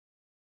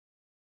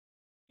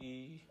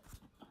Welcome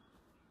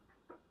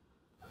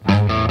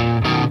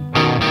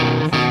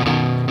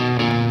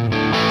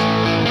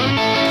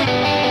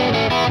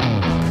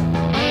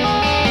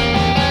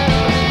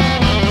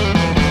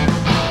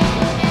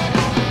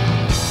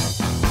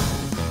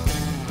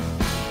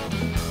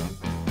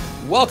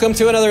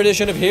to another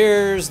edition of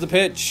Here's the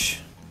Pitch,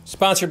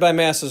 sponsored by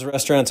Masses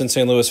Restaurants in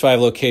St. Louis, 5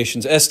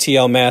 locations.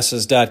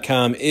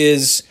 STLmasses.com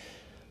is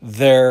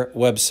their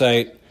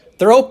website.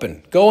 They're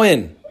open. Go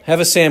in, have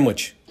a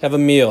sandwich, have a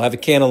meal, have a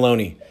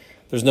cannelloni.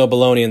 There's no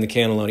bologna in the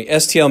cannelloni.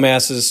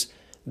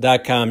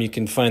 STLmasses.com. You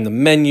can find the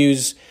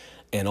menus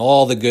and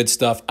all the good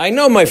stuff. I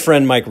know my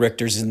friend Mike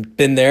Richter's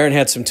been there and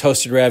had some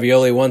toasted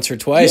ravioli once or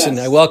twice, and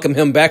I welcome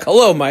him back.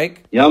 Hello,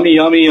 Mike. Yummy,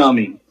 yummy,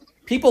 yummy.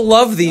 People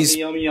love these.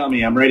 Yummy, yummy,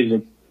 yummy. I'm ready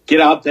to get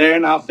out there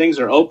now. Things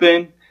are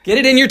open. Get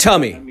it in your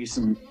tummy.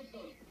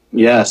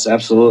 Yes,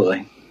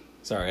 absolutely.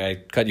 Sorry, I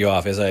cut you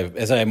off as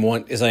I am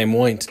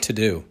wont to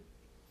do.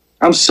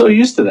 I'm so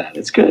used to that.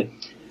 It's good.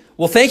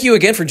 Well, thank you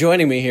again for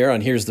joining me here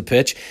on Here's the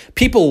Pitch.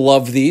 People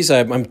love these.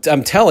 I'm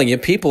telling you,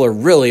 people are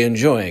really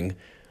enjoying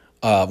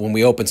when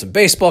we open some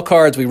baseball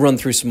cards. We run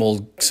through some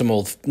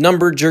old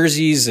number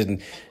jerseys and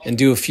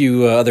do a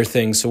few other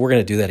things. So we're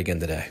going to do that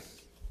again today.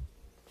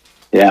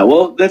 Yeah,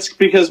 well, that's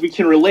because we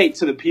can relate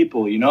to the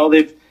people. You know,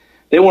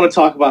 they want to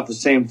talk about the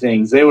same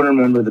things. They want to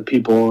remember the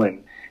people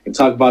and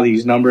talk about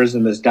these numbers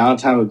and this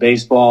downtime of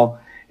baseball.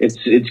 It's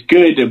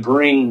good to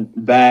bring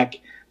back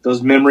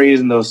those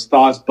memories and those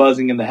thoughts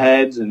buzzing in the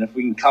heads. And if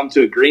we can come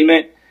to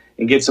agreement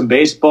and get some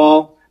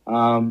baseball,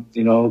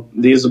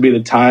 these will be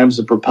the times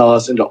to propel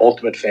us into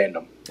ultimate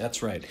fandom.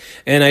 That's right.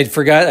 And I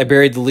forgot, I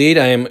buried the lead.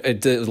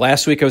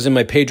 Last week I was in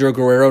my Pedro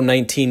Guerrero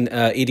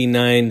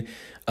 1989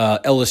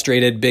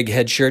 illustrated big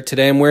head shirt.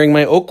 Today I'm wearing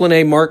my Oakland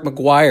A Mark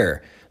McGwire.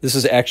 This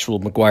is actual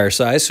McGwire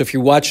size. So if you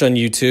watch on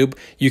YouTube,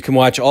 you can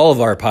watch all of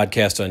our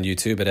podcasts on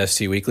YouTube at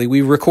ST Weekly.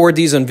 We record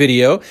these on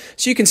video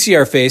so you can see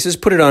our faces,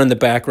 put it on in the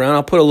background.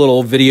 I'll put a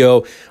little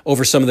video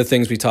over some of the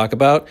things we talk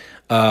about.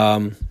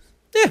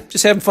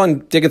 Just having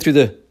fun digging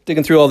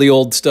through all the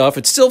old stuff.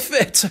 It still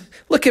fits.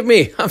 Look at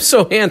me. I'm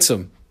so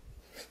handsome.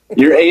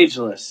 You're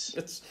ageless.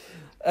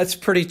 That's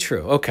pretty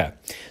true. Okay.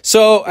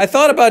 So I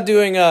thought about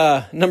doing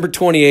number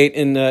 28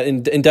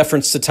 in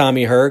deference to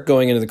Tommy Herr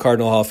going into the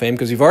Cardinal Hall of Fame,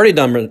 because we've already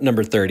done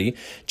number 30,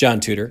 John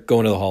Tudor,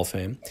 going to the Hall of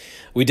Fame.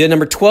 We did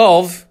number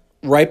 12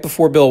 right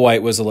before Bill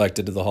White was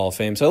elected to the Hall of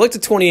Fame. So I looked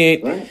at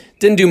 28,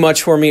 didn't do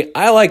much for me.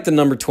 I like the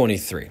number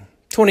 23.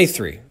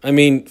 23. I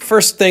mean,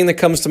 first thing that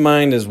comes to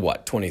mind is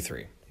what?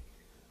 23.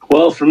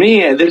 Well, for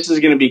me, this is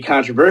going to be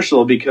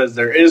controversial because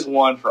there is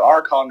one for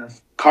our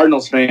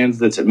Cardinals fans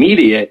that's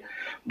immediate,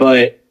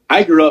 but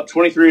I grew up,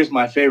 23 is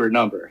my favorite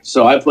number.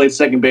 So I played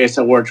second base.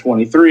 I wore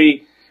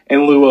 23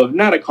 in lieu of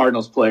not a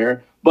Cardinals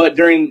player. But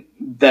during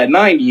that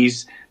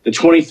 90s, the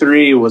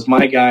 23 was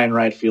my guy in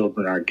right field,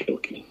 Bernard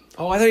Gilkey.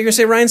 Oh, I thought you were going to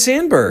say Ryan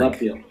Sandberg.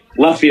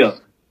 Left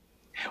field.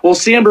 Well,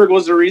 Sandberg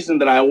was the reason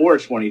that I wore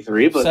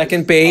 23. But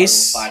second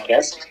base.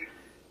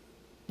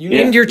 You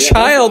named your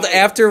child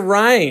after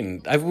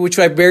Ryan, which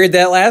I buried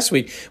that last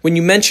week. When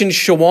you mentioned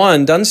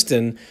Shawan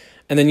Dunston,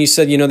 and then you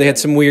said, they had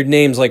some weird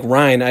names like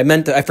Ryan.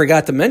 I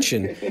forgot to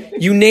mention.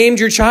 You named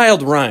your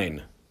child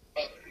Ryan.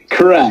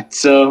 Correct.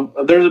 So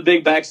there's a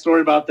big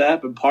backstory about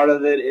that, but part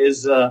of it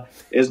is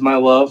my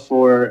love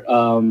for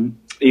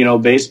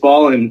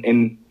baseball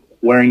and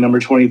wearing number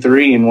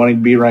 23 and wanting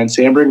to be Ryan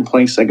Sandberg and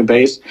playing second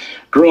base.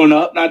 Growing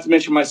up, not to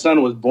mention my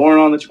son was born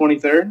on the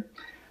 23rd,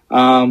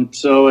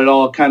 so it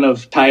all kind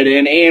of tied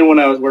in. And when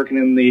I was working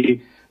in the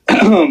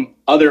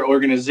other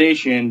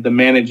organization, the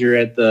manager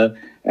at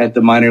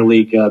the minor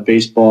league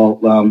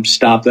baseball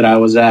stop that I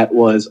was at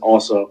was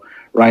also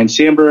Ryan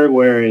Sandberg,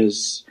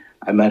 whereas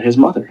I met his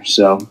mother.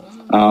 So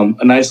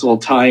a nice little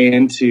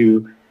tie-in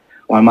to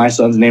why my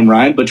son's named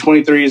Ryan. But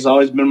 23 has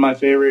always been my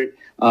favorite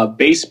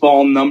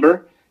baseball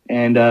number,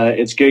 and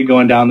it's good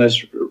going down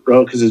this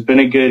road because it's been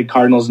a good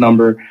Cardinals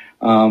number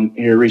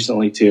here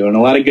recently too, and a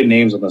lot of good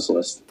names on this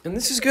list. And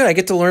this is good. I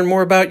get to learn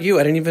more about you.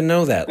 I didn't even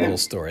know that little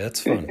story. That's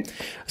fun.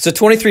 So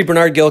 23,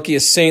 Bernard Gilkey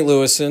is St.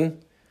 Louisan.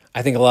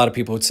 I think a lot of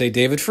people would say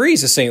David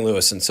Freese is St.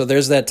 Louisan. So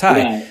there's that tie.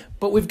 Yeah.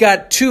 But we've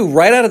got two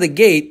right out of the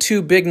gate,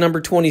 two big number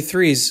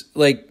 23s,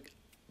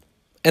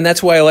 and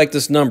that's why I like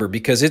this number,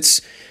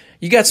 because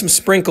you got some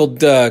sprinkled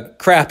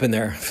crap in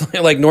there,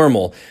 like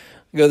normal.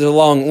 There's a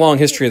long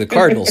history of the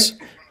Cardinals.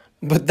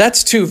 But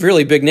that's two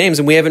really big names,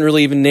 and we haven't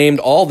really even named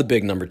all the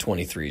big number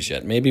 23s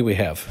yet. Maybe we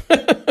have. All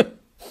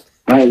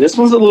right, this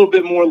one's a little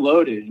bit more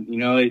loaded.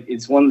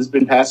 It's one that's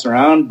been passed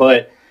around,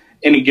 but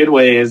in a good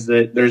way is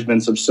that there's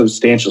been some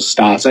substantial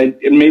stops. I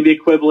maybe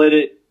equivalent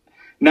it,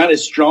 not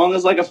as strong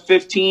as like a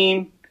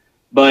 15,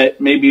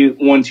 but maybe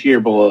one tier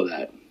below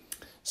that.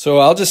 So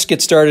I'll just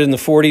get started in the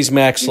 40s.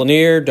 Max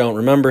Lanier, don't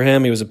remember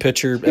him. He was a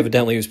pitcher.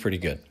 Evidently, he was pretty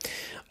good.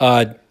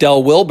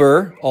 Del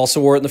Wilbur also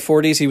wore it in the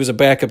 40s. He was a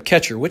backup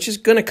catcher, which is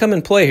going to come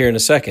in play here in a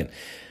second.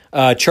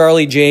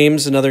 Charlie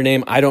James, another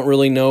name I don't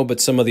really know, but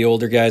some of the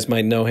older guys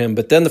might know him.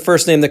 But then the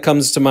first name that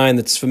comes to mind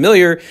that's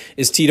familiar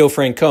is Tito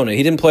Francona.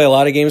 He didn't play a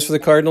lot of games for the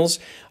Cardinals.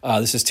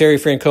 This is Terry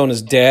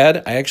Francona's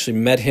dad. I actually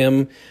met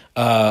him,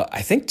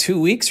 I think 2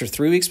 weeks or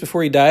 3 weeks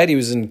before he died. He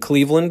was in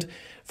Cleveland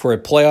for a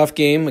playoff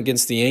game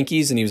against the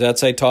Yankees, and he was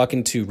outside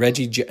talking to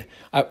Reggie.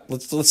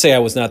 Let's say I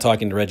was not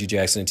talking to Reggie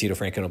Jackson and Tito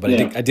Francona, but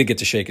I did get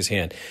to shake his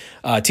hand.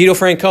 Tito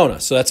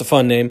Francona, so that's a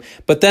fun name.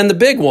 But then the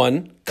big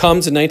one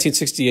comes in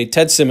 1968.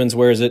 Ted Simmons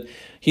wears it.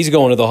 He's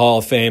going to the Hall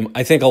of Fame.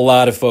 I think a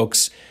lot of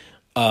folks,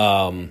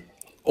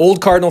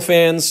 old Cardinal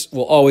fans,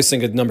 will always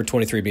think of number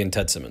 23 being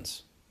Ted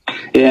Simmons.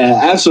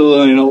 Yeah,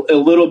 absolutely. A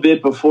little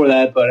bit before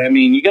that, but I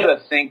mean, you got to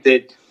think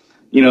that,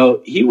 you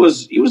know, he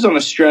was on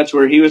a stretch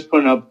where he was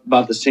putting up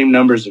about the same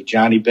numbers of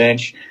Johnny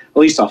Bench, at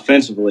least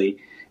offensively.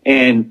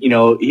 And, you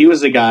know, he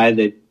was a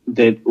guy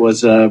that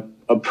was a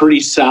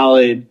pretty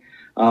solid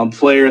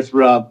player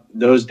throughout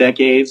those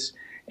decades.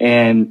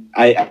 And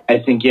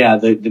I think, yeah,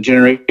 the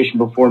generation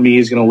before me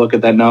is going to look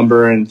at that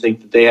number and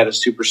think that they had a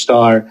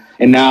superstar.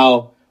 And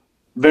now,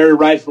 very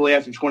rightfully,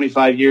 after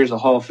 25 years, a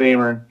Hall of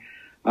Famer,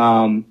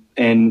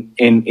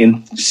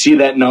 and see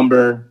that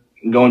number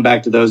going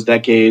back to those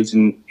decades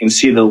and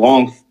see the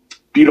long,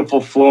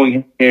 beautiful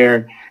flowing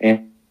hair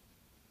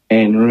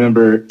and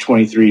remember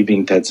 23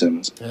 being Ted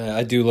Simmons.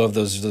 I do love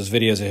those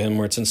videos of him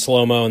where it's in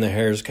slow-mo and the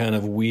hair is kind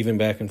of weaving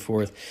back and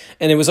forth.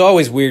 And it was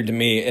always weird to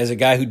me as a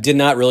guy who did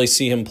not really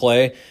see him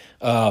play,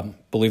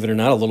 believe it or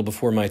not, a little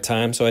before my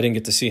time, so I didn't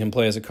get to see him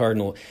play as a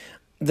Cardinal.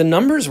 The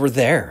numbers were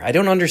there. I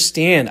don't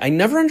understand. I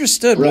never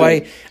understood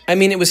why. I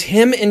mean, it was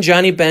him and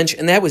Johnny Bench,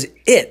 and that was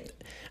it.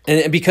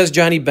 And because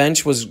Johnny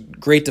Bench was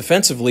great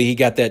defensively, he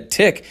got that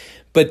tick.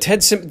 But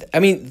Ted Simmons, I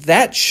mean,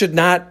 that should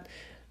not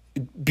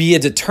be a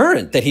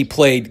deterrent that he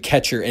played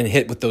catcher and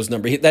hit with those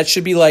numbers. That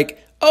should be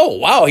like, oh,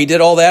 wow, he did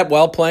all that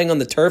while playing on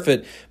the turf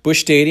at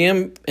Busch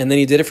Stadium, and then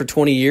he did it for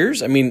 20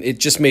 years? I mean, it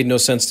just made no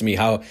sense to me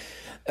how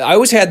 – I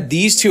always had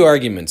these two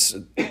arguments,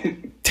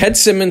 Ted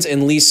Simmons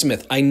and Lee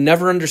Smith. I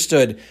never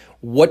understood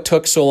what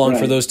took so long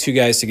for those two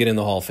guys to get in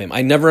the Hall of Fame.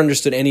 I never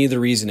understood any of the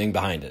reasoning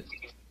behind it.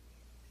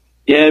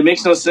 Yeah, it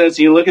makes no sense.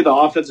 You look at the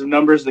offensive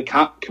numbers, the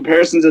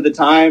comparisons at the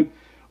time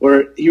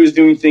where he was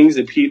doing things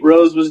that Pete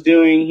Rose was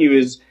doing. He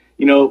was,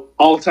 you know,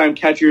 all-time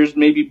catchers,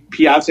 maybe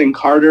Piazza and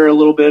Carter a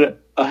little bit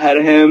ahead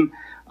of him.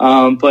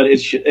 But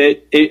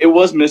it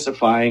was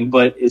mystifying,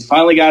 but it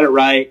finally got it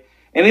right.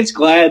 And it's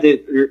glad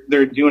that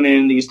they're doing it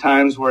in these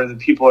times where the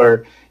people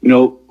are, you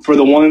know, for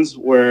the ones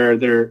where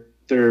they're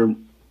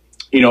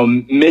you know,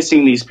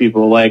 missing these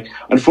people. Like,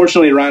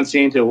 unfortunately, Ron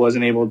Santo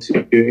wasn't able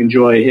to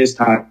enjoy his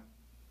time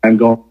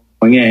going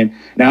in.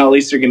 Now at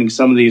least they're getting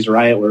some of these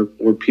right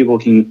where people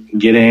can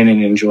get in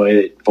and enjoy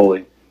it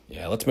fully.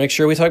 Yeah, let's make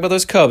sure we talk about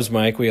those Cubs,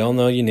 Mike. We all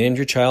know you named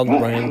your child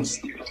Brian.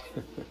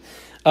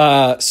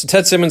 So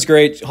Ted Simmons,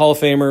 great, Hall of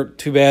Famer.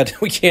 Too bad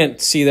we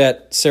can't see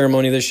that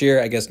ceremony this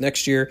year. I guess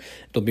next year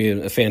it'll be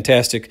a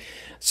fantastic.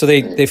 So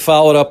they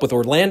followed up with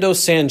Orlando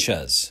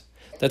Sanchez.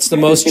 That's the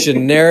most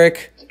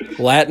generic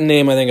Latin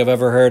name I think I've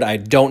ever heard. I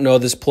don't know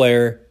this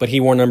player, but he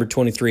wore number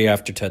 23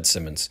 after Ted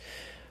Simmons.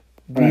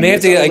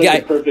 Right. Like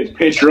a perfect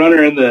pitch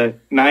runner in the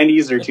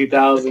 90s or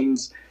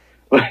 2000s.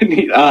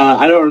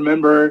 I don't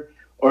remember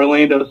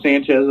Orlando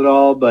Sanchez at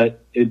all,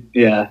 but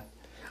yeah.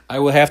 I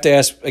will have to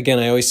ask, again,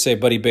 I always say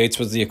Buddy Bates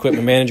was the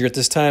equipment manager at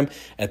this time.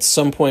 At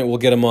some point, we'll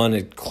get him on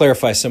and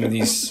clarify some of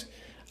these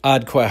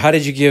odd questions. How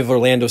did you give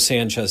Orlando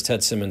Sanchez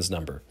Ted Simmons'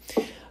 number?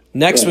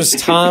 Next was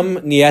Tom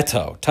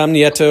Nieto. Tom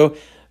Nieto,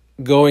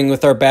 going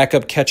with our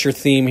backup catcher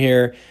theme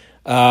here,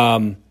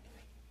 on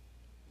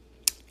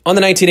the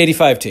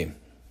 1985 team.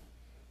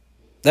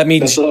 That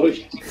means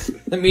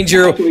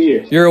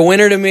you're a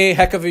winner to me.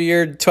 Heck of a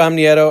year, Tom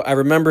Nieto. I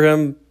remember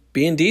him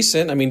being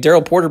decent. I mean,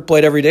 Darryl Porter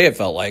played every day, it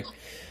felt like.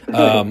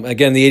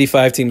 Again, the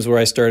 85 team is where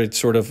I started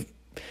sort of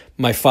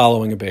my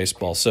following of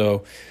baseball.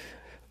 So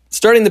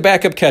starting the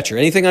backup catcher,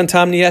 anything on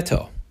Tom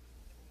Nieto?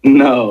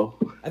 No.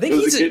 I think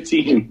he's a good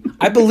team.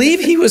 I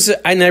believe he was,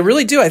 and I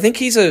really do. I think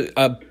he's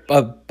a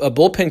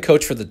bullpen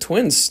coach for the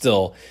Twins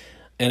still.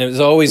 And it was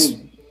always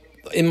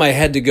in my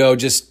head to go,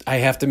 I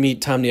have to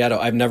meet Tom Nieto.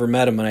 I've never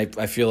met him, and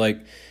I feel like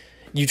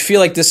you'd feel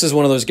like this is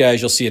one of those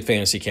guys you'll see at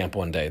fantasy camp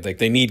one day. Like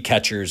they need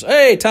catchers.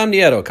 Hey, Tom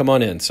Nieto, come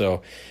on in.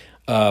 So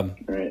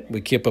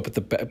we keep up with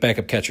the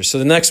backup catchers. So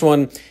the next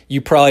one,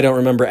 you probably don't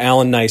remember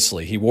Alan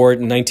Nicely. He wore it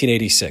in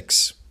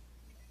 1986.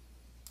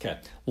 Okay.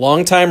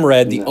 Longtime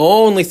Red. The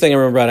only thing I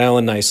remember about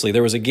Alan Nicely,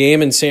 there was a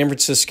game in San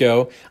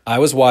Francisco. I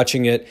was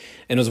watching it,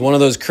 and it was one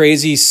of those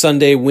crazy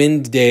Sunday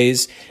wind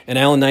days, and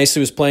Alan Nicely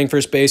was playing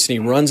first base, and he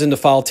runs into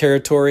foul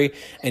territory,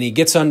 and he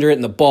gets under it,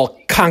 and the ball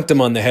conked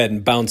him on the head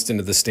and bounced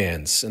into the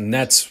stands. And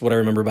that's what I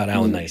remember about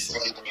Alan Nicely.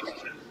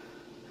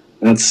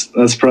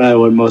 That's probably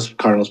what most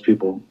Cardinals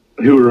people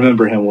who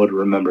remember him would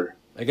remember.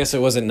 I guess it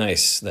wasn't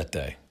nice that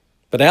day.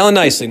 But Alan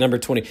Nicely, number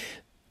 20.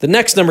 The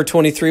next number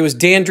 23 was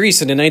Dan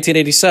Dreesen in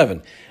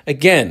 1987.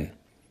 Again,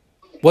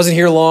 wasn't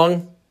here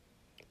long,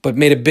 but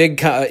made a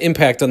big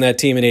impact on that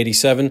team in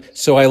 87.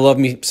 So I love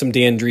me some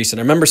Dan Dreesen.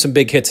 I remember some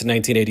big hits in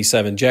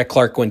 1987. Jack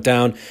Clark went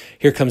down.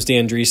 Here comes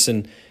Dan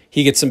Dreesen.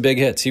 He gets some big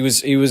hits. He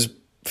was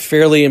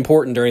fairly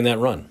important during that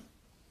run.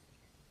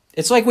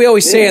 It's like we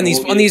always say on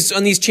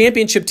these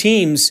championship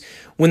teams,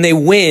 when they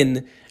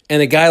win,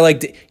 and a guy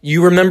like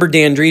you remember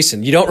Dan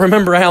Dreesen. You don't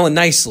remember Alan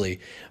Nicely,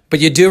 but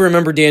you do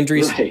remember Dan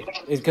Dreesen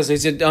because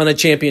he's on a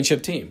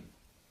championship team.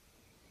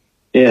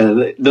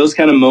 Yeah, those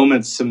kind of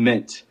moments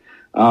cement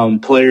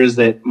players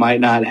that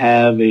might not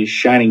have a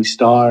shining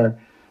star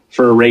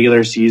for a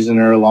regular season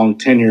or a long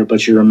tenure,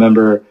 but you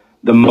remember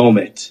the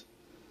moment.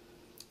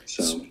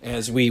 So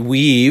as we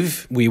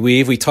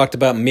talked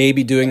about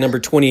maybe doing number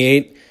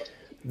 28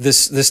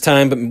 this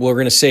time, but we're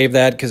going to save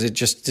that because it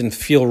just didn't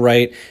feel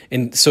right.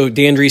 And so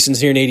Dan Driesen's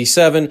here in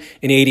 87.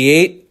 In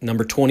 88,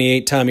 number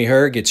 28, Tommy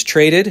Herr gets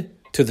traded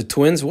to the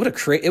Twins.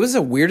 It was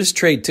the weirdest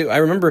trade too. I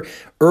remember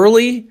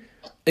early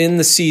in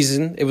the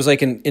season, it was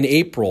like in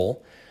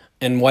April,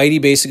 and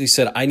Whitey basically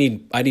said, I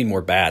need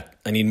more bat.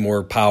 I need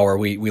more power.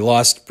 We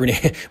lost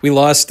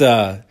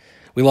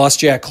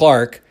Jack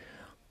Clark.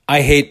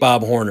 I hate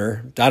Bob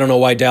Horner. I don't know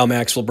why Dal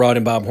Maxwell brought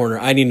in Bob Horner.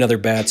 I need another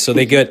bat. So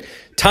they get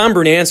Tom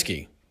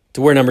Bernansky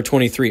to wear number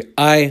 23.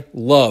 I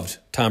loved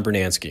Tom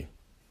Bernansky.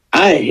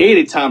 I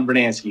hated Tom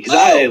Bernansky because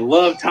I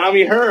loved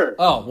Tommy Herr.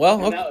 Oh,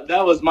 well. Okay.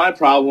 That was my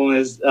problem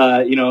is,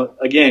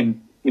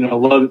 loving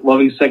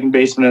second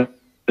baseman at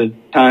the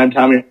time.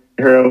 Tommy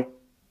Herr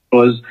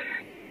was,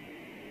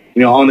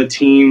 on the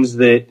teams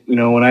that,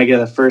 when I got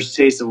the first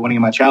taste of winning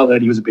in my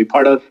childhood, he was a big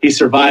part of. He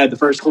survived the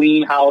first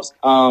clean house.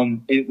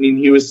 And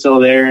he was still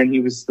there, and he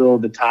was still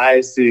the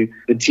ties to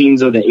the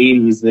teams of the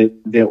 80s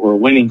that were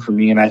winning for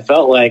me. And I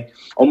felt like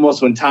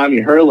almost when Tommy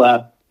Herr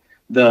left,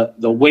 the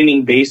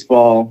winning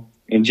baseball,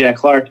 and Jack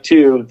Clark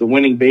too, the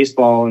winning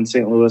baseball in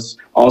St. Louis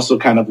also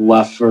kind of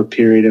left for a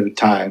period of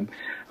time.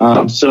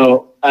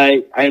 So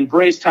I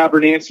embraced Tom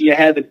Bernansky. I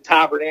had the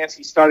Tom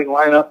Bernansky starting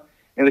lineup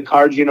in the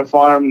Cards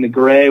uniform in the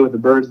gray with the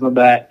birds in the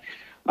back.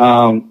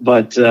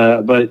 But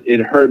it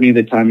hurt me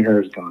that Tommy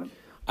Herr is gone.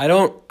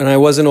 I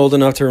wasn't old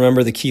enough to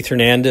remember the Keith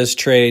Hernandez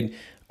trade,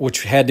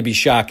 which had to be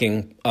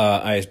shocking.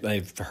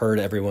 I've heard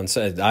everyone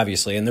say,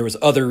 obviously, and there was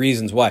other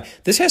reasons why.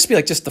 This has to be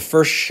like just the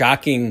first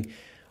shocking.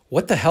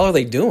 What the hell are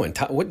they doing?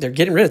 They're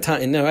getting rid of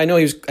Tom. And I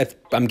know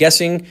I'm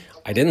guessing.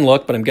 I didn't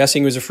look, but I'm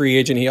guessing he was a free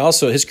agent.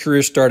 His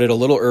career started a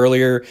little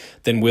earlier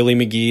than Willie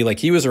McGee. Like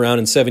he was around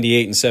in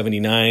 78 and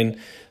 79.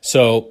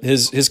 So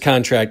his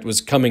contract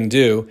was coming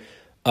due.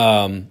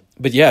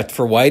 But yeah,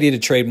 for Whitey to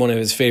trade one of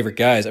his favorite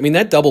guys, I mean,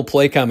 that double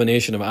play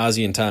combination of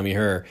Ozzie and Tommy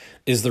Herr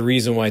is the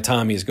reason why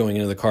Tommy is going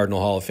into the Cardinal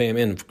Hall of Fame,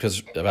 and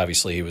because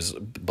obviously he was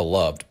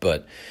beloved.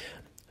 But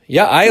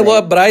yeah, I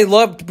loved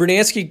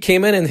Bernansky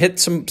came in and hit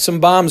some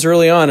bombs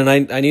early on, and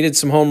I needed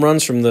some home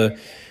runs from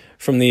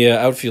the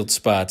outfield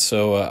spot,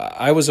 so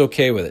I was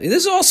okay with it.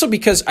 This is also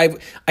because I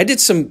did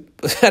some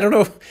I don't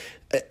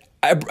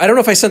know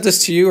if I sent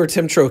this to you or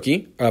Tim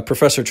Trokey,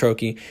 Professor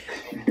Trokey.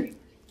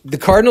 The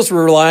Cardinals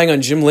were relying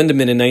on Jim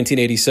Lindemann in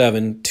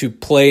 1987 to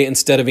play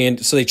instead of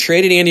Andy. So they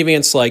traded Andy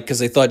Van Slyke because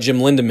they thought Jim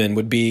Lindemann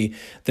would be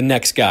the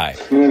next guy.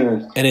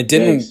 And it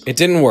didn't It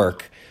didn't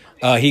work.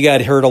 He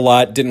got hurt a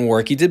lot, didn't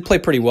work. He did play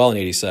pretty well in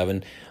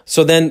 87.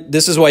 So then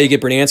this is why you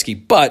get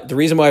Bernansky. But the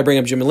reason why I bring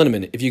up Jim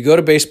Lindemann, if you go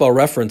to Baseball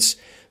Reference,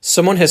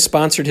 someone has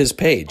sponsored his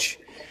page.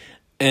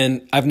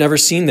 And I've never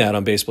seen that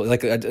on baseball.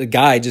 Like a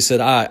guy just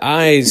said,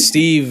 I,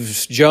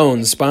 Steve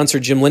Jones,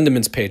 sponsored Jim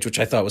Lindemann's page, which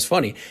I thought was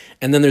funny.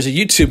 And then there's a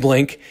YouTube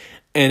link.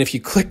 And if you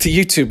click the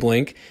YouTube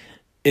link,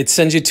 it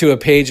sends you to a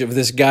page of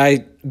this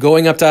guy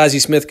going up to Ozzie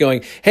Smith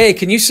going, hey,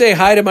 can you say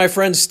hi to my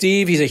friend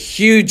Steve? He's a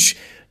huge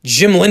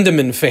Jim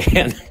Lindemann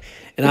fan.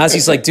 And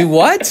Ozzie's like, do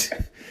what?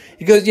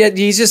 He goes, yeah,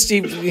 he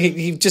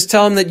just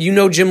tell him that you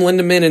know Jim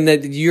Lindemann and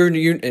that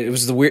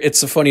it's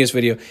the funniest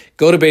video.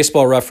 Go to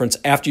Baseball Reference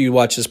after you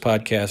watch this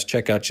podcast.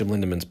 Check out Jim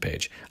Lindemann's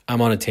page.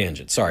 I'm on a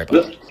tangent. Sorry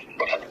about that.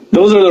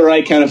 Those are the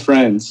right kind of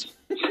friends.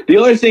 The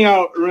other thing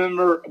I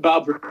remember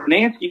about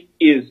Bernansky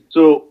is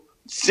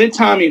sent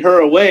Tommy Herr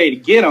away to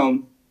get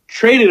him,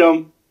 traded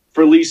him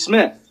for Lee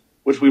Smith,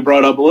 which we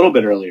brought up a little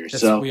bit earlier.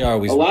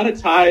 Lot of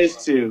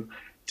ties to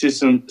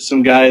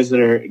some guys that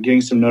are getting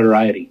some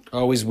notoriety.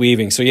 Always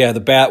weaving. So, yeah, the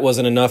bat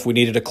wasn't enough. We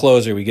needed a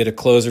closer. We get a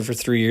closer for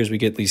 3 years. We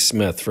get Lee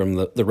Smith from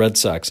the Red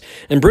Sox.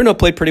 And Bruno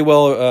played pretty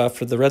well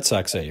for the Red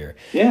Sox that year.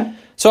 Yeah.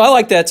 So I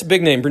like that. It's a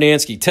big name,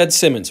 Bernansky. Ted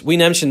Simmons. We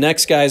mentioned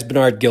next guy is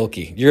Bernard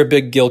Gilkey. You're a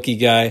big Gilkey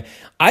guy.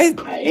 I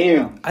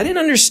am. I didn't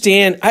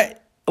understand. I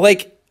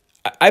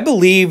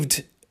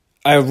believed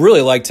I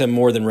really liked him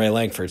more than Ray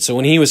Lankford. So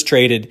when he was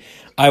traded,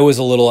 I was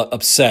a little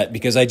upset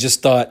because I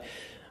thought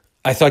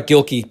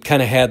Gilkey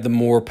kind of had the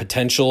more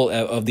potential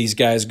of these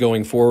guys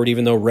going forward,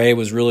 even though Ray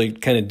was really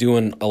kind of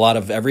doing a lot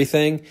of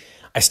everything.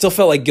 I still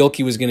felt like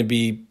Gilkey was going to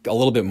be a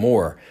little bit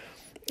more.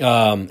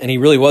 And he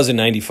really was in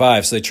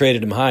 95, so they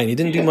traded him high, and he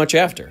didn't do much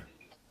after.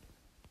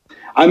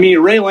 I mean,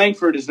 Ray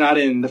Lankford is not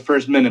in the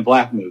first Men in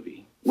Black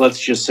movie. Let's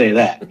just say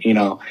that.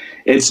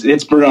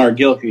 It's Bernard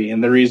Gilkey,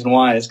 and the reason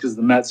why is because of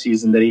the Mets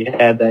season that he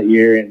had that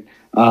year.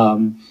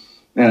 And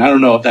and I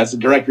don't know if that's a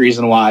direct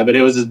reason why, but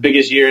it was his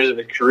biggest years of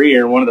his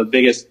career, one of the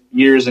biggest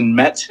years in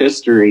Mets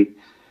history.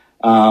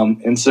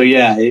 And so,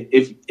 yeah,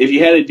 if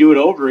you had to do it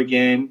over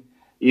again,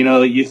 you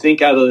know, you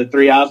think out of the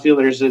three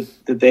outfielders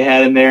that they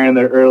had in there in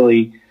the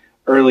early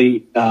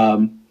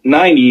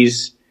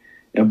 90s,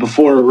 you know,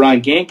 before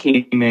Ron Gant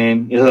came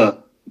in, it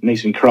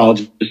makes me crawl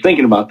just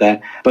thinking about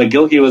that. But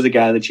Gilkey was a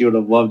guy that you would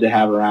have loved to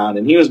have around,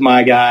 and he was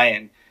my guy,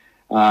 and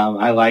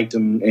I liked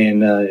him,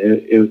 and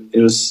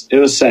it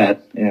was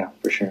sad, yeah,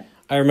 for sure.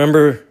 I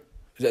remember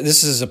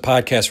this is a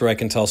podcast where I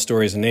can tell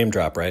stories and name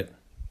drop, right?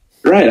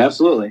 Right,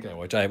 absolutely.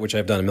 Okay, which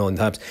I've done a million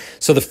times.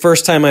 So the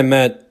first time I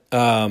met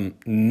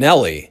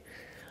Nelly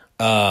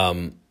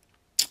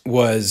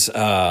was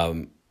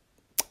at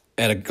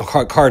a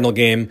Cardinal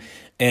game,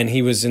 and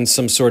he was in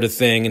some sort of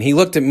thing, and he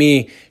looked at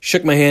me,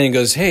 shook my hand, and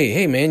goes,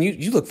 "Hey, man,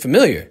 you look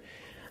familiar."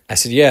 I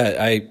said, "Yeah,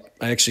 I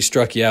actually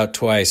struck you out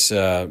twice.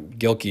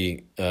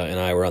 Gilkey and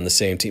I were on the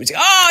same team." He's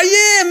like, "Oh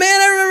yeah,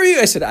 man, I remember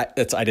you." I said,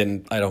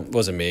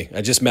 wasn't me.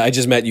 I just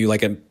met you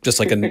like a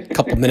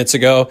couple minutes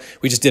ago.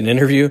 We just did an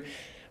interview,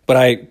 but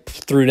I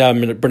threw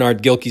down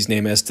Bernard Gilkey's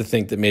name as to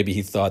think that maybe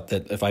he thought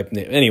that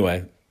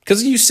anyway,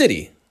 because U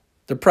City,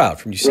 they're proud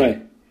from U City.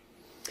 Right.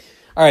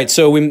 All right,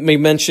 so we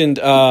mentioned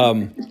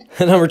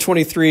number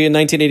 23 in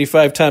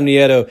 1985, Tom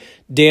Nieto,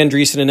 Dan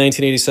Dreesen in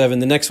 1987.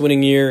 The next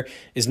winning year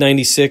is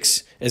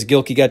 96 as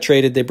Gilkey got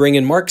traded. They bring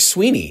in Mark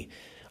Sweeney.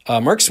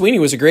 Mark Sweeney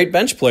was a great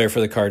bench player for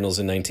the Cardinals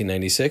in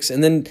 1996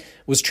 and then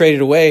was traded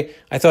away.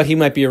 I thought he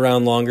might be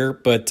around longer,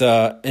 but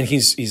and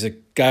he's a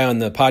guy on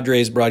the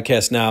Padres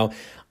broadcast now.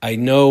 I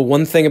know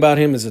one thing about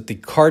him is that the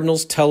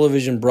Cardinals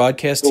television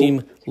broadcast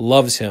team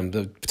loves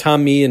him.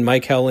 Tom Mee and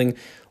Mike Helling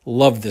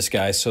love this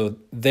guy, so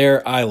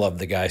I love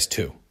the guys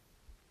too.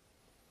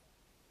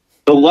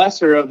 The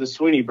lesser of the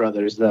Sweeney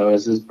brothers, though,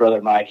 is his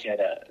brother Mike had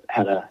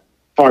a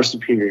far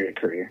superior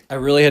career. I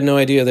really had no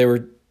idea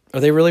are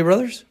they really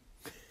brothers?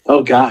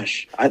 Oh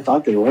gosh, I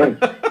thought they were.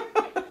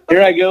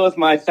 Here I go with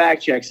my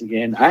fact checks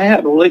again. I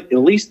have at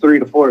least 3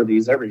 to 4 of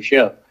these every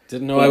show.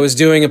 Didn't know I was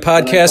doing a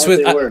podcast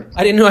with.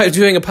 I didn't know I was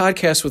doing a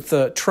podcast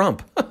with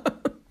Trump.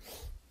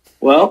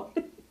 Well,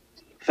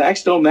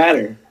 facts don't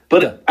matter,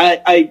 but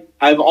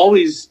I've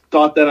always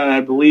thought that, and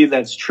I believe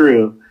that's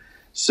true.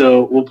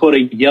 So we'll put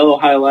a yellow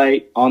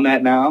highlight on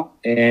that now,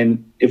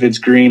 and if it's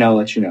green, I'll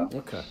let you know.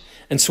 Okay.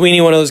 And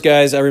Sweeney, one of those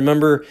guys. I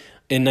remember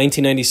in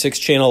 1996,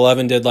 Channel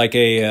 11 did like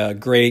a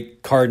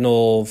great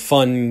Cardinal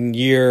fun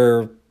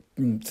year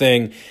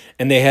thing,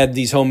 and they had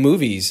these home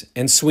movies,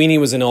 and Sweeney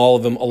was in all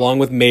of them, along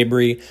with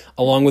Mabry,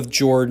 along with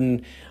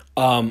Jordan.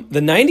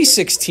 The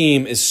 96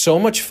 team is so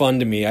much fun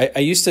to me. I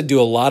used to do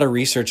a lot of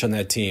research on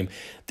that team.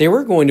 They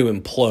were going to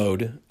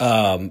implode.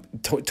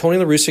 Tony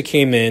La Russa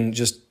came in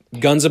just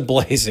guns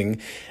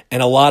a-blazing,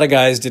 and a lot of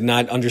guys did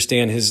not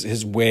understand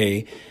his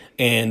way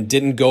and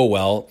didn't go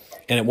well.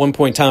 And at one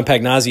point, Tom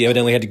Pagnazzi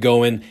evidently had to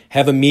go in,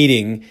 have a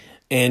meeting,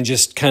 and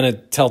just kind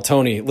of tell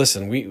Tony,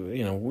 listen,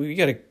 we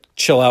got to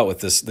chill out with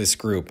this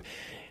group.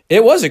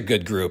 It was a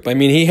good group. I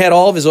mean, he had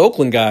all of his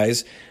Oakland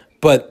guys,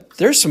 but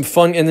there's some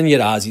fun. And then you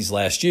had Ozzy's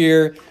last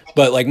year.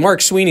 But like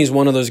Mark Sweeney's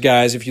one of those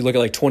guys, if you look at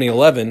like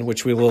 2011,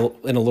 which we will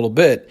in a little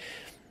bit,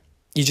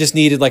 you just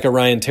needed like a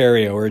Ryan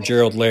Theriot or a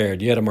Gerald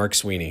Laird. You had a Mark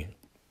Sweeney.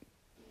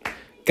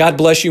 God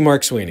bless you,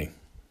 Mark Sweeney.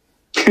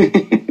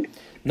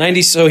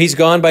 90. So he's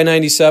gone by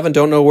 97.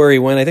 Don't know where he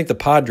went. I think the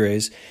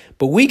Padres.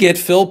 But we get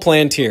Phil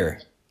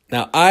Plantier.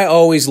 Now, I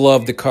always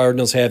loved the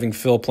Cardinals having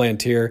Phil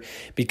Plantier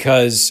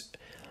because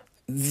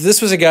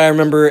this was a guy I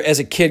remember as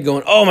a kid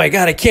going, oh, my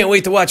God, I can't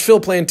wait to watch Phil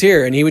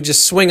Plantier. And he would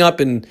just swing up,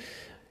 and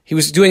he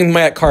was doing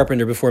Matt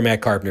Carpenter before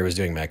Matt Carpenter was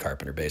doing Matt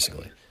Carpenter,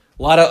 basically.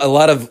 A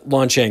lot of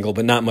launch angle,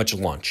 but not much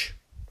launch.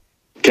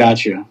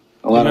 Gotcha. Do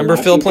you remember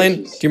Phil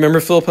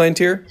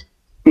Plantier?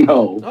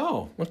 No.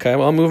 Oh, okay.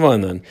 Well, I'll move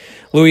on then.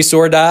 Luis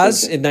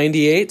Ordaz in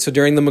 98. So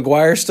during the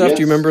McGuire stuff, yes.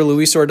 Do you remember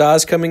Luis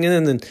Ordaz coming in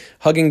and then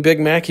hugging Big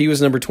Mac? He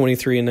was number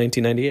 23 in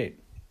 1998.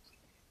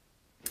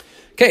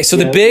 Okay, so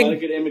the big... a lot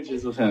of good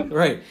images of him.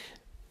 Right.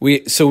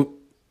 So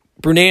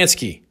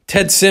Brunansky,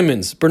 Ted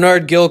Simmons,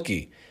 Bernard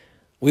Gilkey.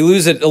 We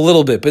lose it a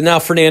little bit, but now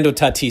Fernando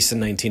Tatis in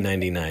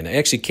 1999. I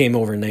actually came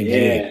over in 98.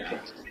 Yeah.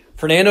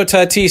 Fernando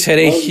Tatis had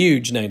a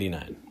huge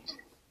 99.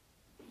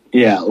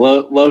 Yeah,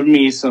 loved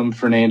me some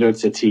Fernando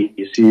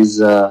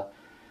Tatis.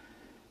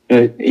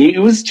 He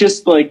was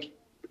just like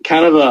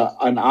kind of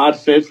an odd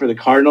fit for the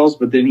Cardinals,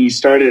 but then he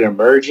started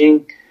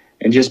emerging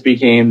and just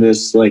became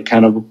this like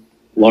kind of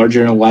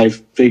larger than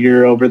life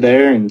figure over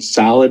there and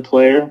solid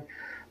player.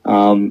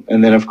 And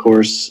then of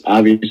course,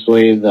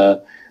 obviously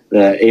the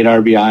 8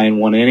 RBI in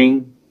 1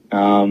 inning,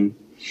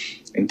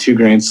 and 2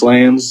 grand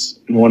slams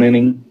in 1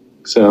 inning.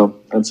 So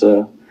it's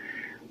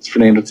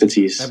Fernando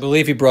Tatis. I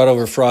believe he brought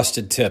over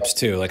frosted tips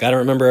too. Like I don't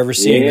remember ever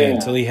seeing that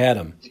until he had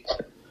them.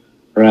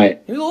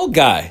 Right. He was an old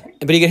guy,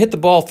 but he could hit the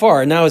ball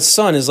far. And now his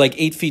son is like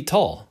 8 feet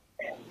tall.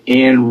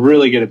 And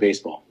really good at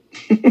baseball.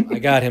 I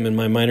got him in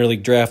my minor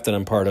league draft that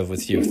I'm part of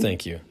with you.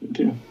 Thank you.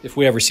 If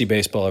we ever see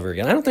baseball ever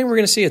again. I don't think we're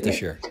going to see it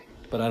this year,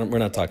 but we're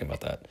not talking about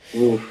that.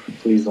 Ooh,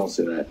 please don't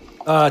say that.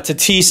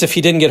 Tatis, if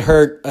he didn't get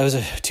hurt, I was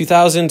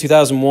 2000,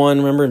 2001.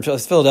 Remember in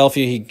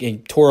Philadelphia, he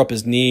tore up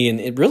his knee, and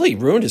it really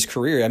ruined his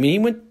career. I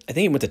mean, I think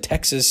he went to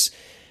Texas.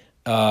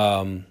 He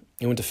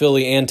went to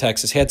Philly and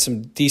Texas. Had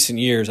some decent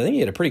years. I think he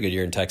had a pretty good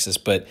year in Texas,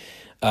 but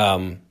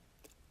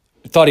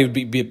thought he would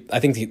be. I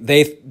think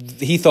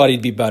he thought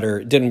he'd be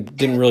better. Didn't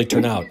really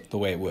turn out the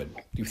way it would.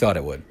 You thought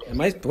it would.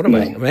 Am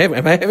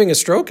I having a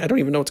stroke? I don't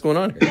even know what's going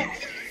on here.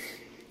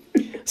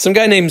 Some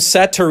guy named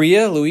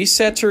Luis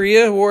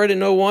Satiria, wore it in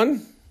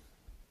 01.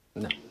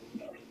 No.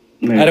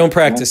 I don't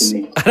practice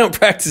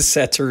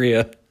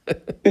Satiria.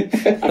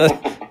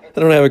 I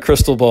don't have a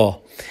crystal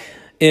ball.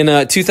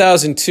 In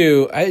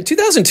 2002,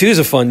 2002 is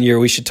a fun year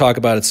we should talk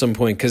about at some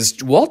point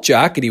because Walt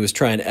Jocketty was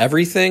trying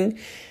everything.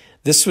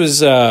 This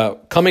was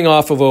coming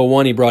off of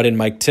 01. He brought in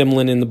Mike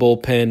Timlin in the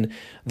bullpen.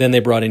 Then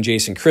they brought in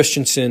Jason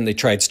Christensen. They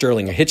tried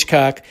Sterling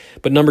Hitchcock.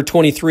 But number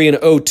 23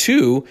 in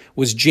 02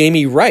 was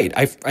Jamie Wright.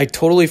 I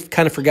totally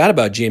kind of forgot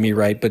about Jamie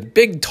Wright, but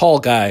big, tall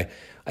guy.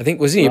 I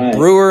think, was he a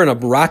Brewer and a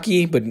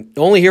Rocky, but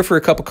only here for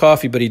a cup of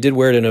coffee, but he did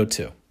wear it in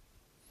 02.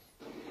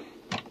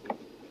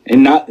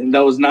 And that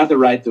was not the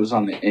Wright that was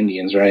on the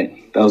Indians,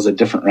 right? That was a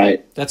different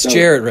Wright. That's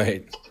Jarrett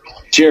Wright.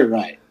 Jarrett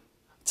Wright.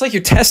 It's like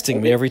you're testing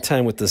me every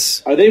time with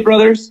this. Are they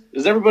brothers?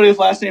 Is everybody with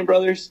last name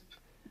brothers?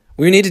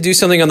 We need to do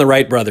something on the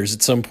Wright brothers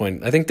at some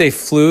point. I think they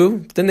flew.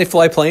 Didn't they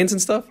fly planes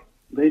and stuff?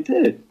 They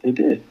did.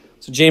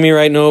 So Jamie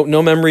Wright,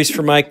 no memories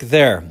for Mike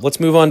there.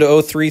 Let's move on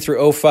to 03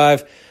 through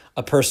 05.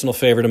 A personal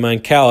favorite of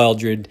mine, Cal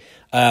Eldred.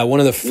 One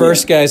of the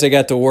first guys I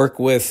got to work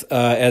with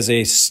as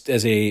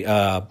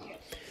a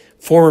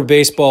former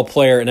baseball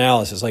player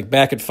analysis. Like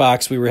back at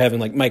Fox, we were having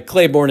like Mike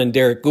Claiborne and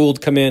Derek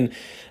Gould come in.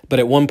 But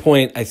at one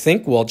point, I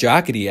think John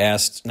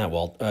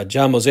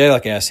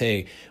Mozeliak asked,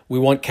 "Hey, we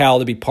want Cal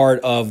to be part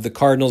of the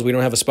Cardinals. We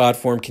don't have a spot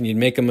for him. Can you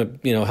make him,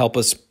 help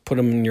us put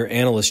him in your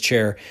analyst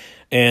chair?"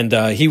 And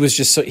he was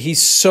just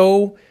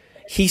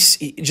he's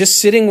just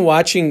sitting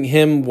watching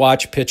him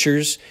watch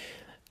pitchers.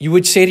 You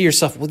would say to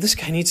yourself, well, this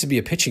guy needs to be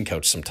a pitching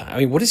coach sometime. I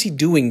mean, what is he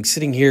doing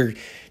sitting here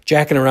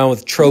jacking around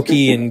with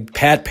Trokey and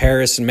Pat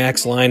Paris and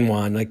Max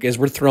Linewan, like as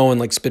we're throwing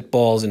like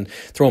spitballs and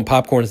throwing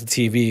popcorn at the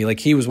TV? Like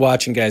he was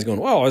watching guys going,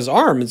 wow, his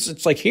arm,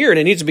 it's like here and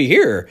it needs to be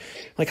here.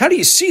 Like, how do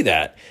you see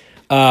that?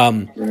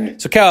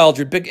 So Cal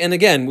Eldred, big, and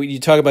again, when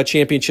you talk about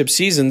championship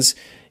seasons,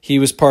 he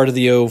was part of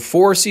the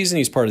 04 season,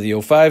 he was part of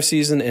the 05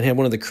 season, and had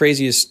one of the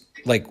craziest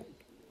like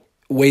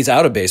ways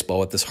out of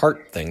baseball with this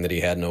heart thing that he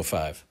had in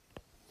 05.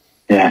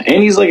 Yeah,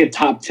 and he's like a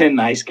top 10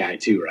 nice guy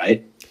too,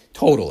 right?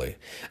 Totally.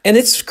 And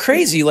it's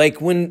crazy,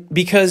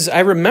 because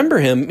I remember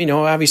him,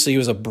 obviously he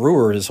was a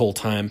Brewer his whole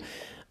time,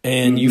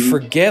 and you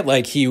forget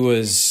like he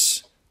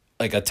was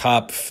like a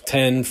top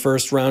 10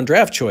 first-round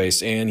draft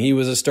choice, and he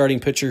was a starting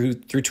pitcher who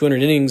threw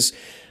 200 innings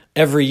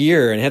every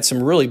year and had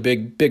some really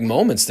big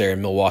moments there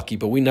in Milwaukee,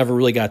 but we never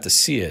really got to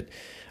see it.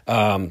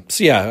 So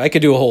yeah, I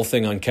could do a whole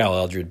thing on Cal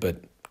Eldred, but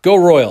go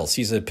Royals.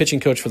 He's a pitching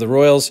coach for the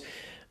Royals,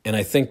 and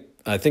I think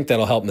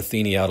that'll help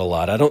Matheny out a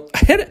lot.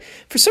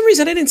 For some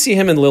reason, I didn't see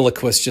him and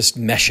Lilliquist just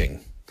meshing.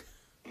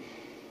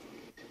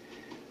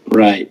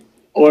 Right.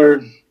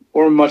 Or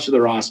much of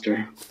the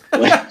roster.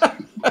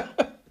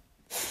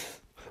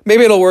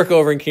 Maybe it'll work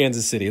over in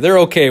Kansas City. They're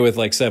okay with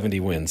like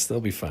 70 wins.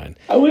 They'll be fine.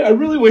 I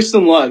really wish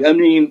them luck. I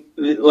mean,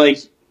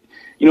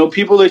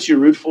 people that you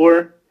root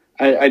for,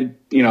 they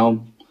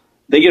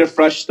get a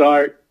fresh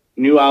start,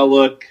 new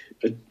outlook,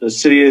 a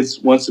city that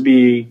wants to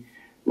be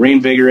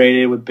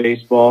reinvigorated with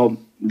baseball.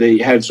 They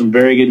had some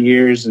very good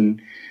years, and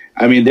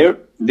I mean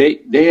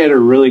they had a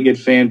really good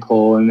fan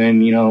poll. And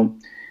then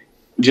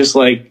just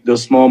like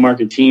those small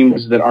market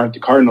teams that aren't the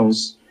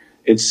Cardinals,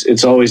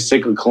 it's always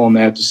cyclical and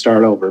they have to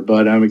start over.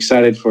 But I'm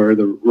excited for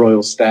the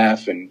Royal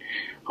staff and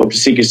hope to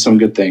see some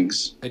good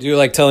things. I do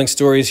like telling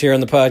stories here on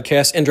the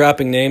podcast and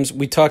dropping names.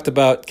 We talked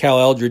about Cal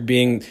Eldred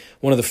being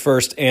one of the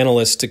first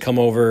analysts to come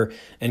over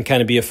and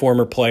kind of be a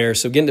former player,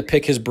 so getting to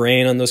pick his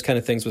brain on those kind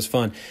of things was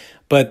fun.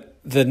 But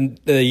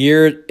the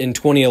year in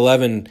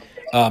 2011,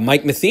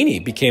 Mike Matheny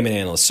became an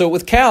analyst. So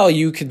with Cal,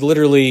 you could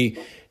literally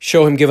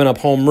show him giving up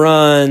home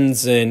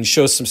runs and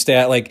show some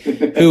stat, like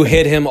who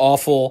hit him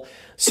awful.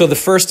 So the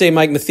first day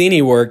Mike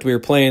Matheny worked, we were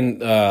playing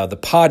the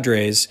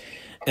Padres,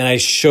 and I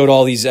showed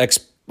all these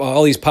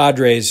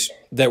Padres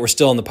that were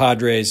still in the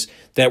Padres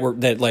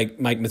that like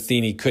Mike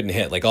Matheny couldn't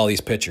hit, like all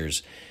these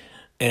pitchers.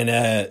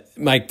 And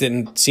Mike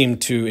didn't seem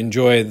to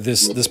enjoy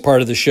this part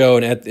of the show.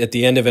 And at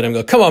the end of it, I'm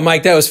going, come on,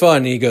 Mike, that was fun.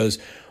 And he goes,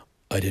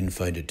 I didn't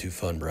find it too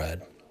fun,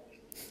 Brad.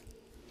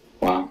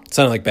 Wow. It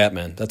sounded like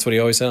Batman. That's what he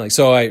always sounded like.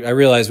 So I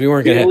realized we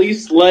weren't going to at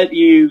least let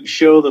you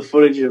show the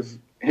footage of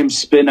him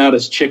spitting out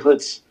his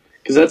chiclets,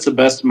 because that's the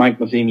best Mike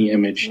Matheny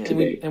image to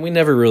date. And we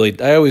never really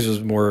 – I always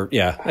was more –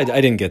 I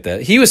didn't get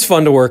that. He was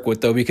fun to work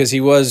with, though, because he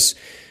was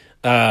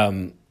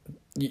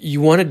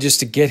you wanted just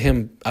to get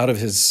him out of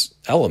his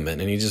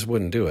element, and he just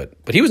wouldn't do it.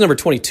 But he was number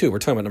 22. We're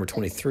talking about number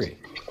 23.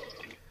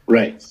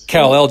 Right.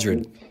 Cal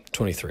Eldred,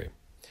 23.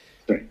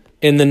 Right.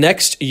 In the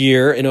next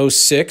year, in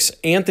 06,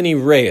 Anthony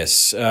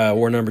Reyes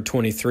wore number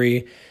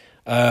 23.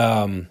 What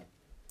are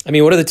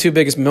the two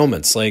biggest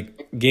moments?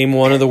 Like, game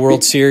one of the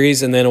World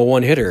Series and then a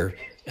one-hitter.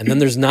 And then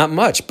there's not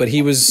much, but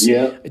he was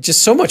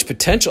just so much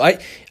potential.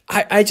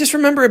 I just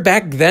remember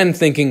back then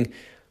thinking,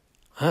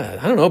 I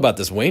don't know about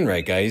this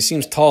Wainwright guy. He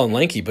seems tall and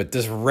lanky, but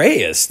this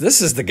Reyes,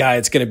 this is the guy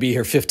that's going to be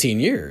here 15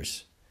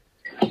 years.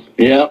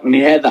 Yeah, and he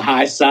had the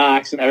high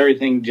socks and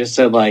everything. Just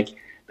said, like,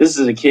 this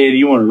is a kid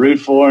you want to root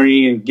for and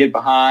you get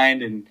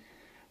behind.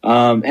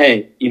 And,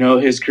 hey,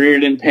 his career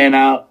didn't pan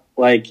out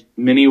like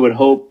many would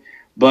hope.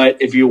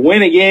 But if you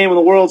win a game in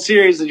the World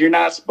Series that you're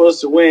not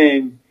supposed to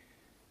win,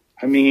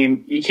 I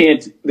mean, you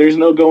can't – there's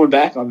no going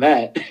back on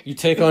that. You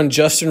take on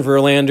Justin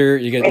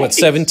Verlander. You get,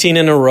 17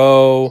 in a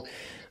row.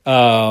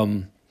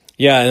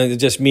 Yeah, and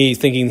just me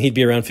thinking he'd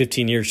be around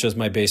 15 years shows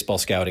my baseball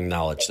scouting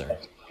knowledge there.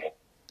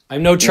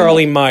 I'm no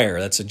Charlie Meyer.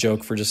 That's a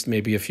joke for just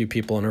maybe a few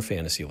people in our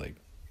fantasy league.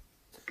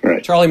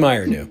 Right. Charlie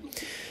Meyer knew.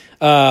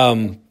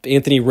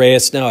 Anthony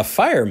Reyes, now a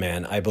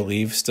fireman, I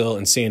believe, still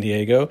in San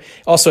Diego.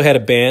 Also had a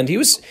band.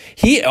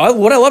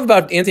 What I love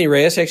about Anthony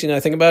Reyes, actually, now I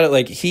think about it,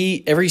 like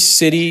every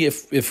city,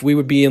 if we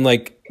would be in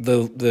like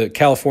the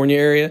California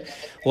area,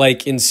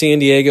 like in San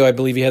Diego, I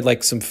believe he had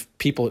like some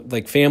people,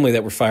 like family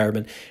that were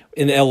firemen.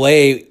 In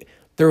LA,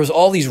 there was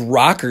all these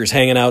rockers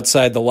hanging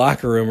outside the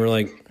locker room. We're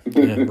like,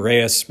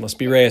 Reyes, must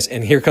be Reyes.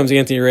 And here comes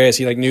Anthony Reyes.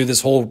 He like knew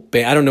this whole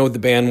band. I don't know what the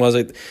band was.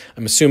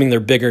 I'm assuming they're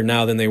bigger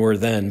now than they were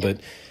then, but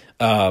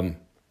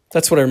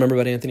that's what I remember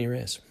about Anthony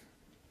Reyes.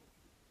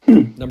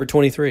 Number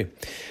 23.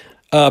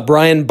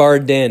 Brian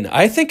Bardin.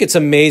 I think it's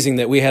amazing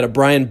that we had a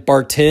Brian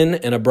Bartin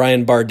and a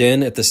Brian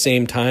Bardin at the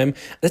same time.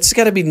 That's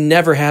got to be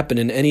never happened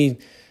in any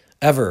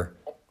ever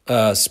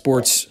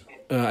sports.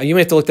 You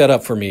may have to look that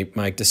up for me,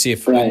 Mike, to see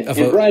if. Right.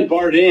 And Brian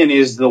Bardin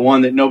is the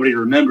one that nobody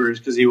remembers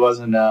because he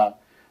wasn't a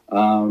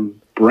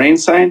brain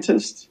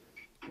scientist.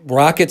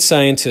 Rocket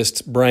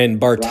scientist Brian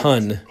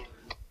Barton.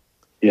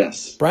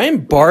 Yes. Brian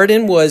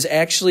Bardin was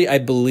actually, I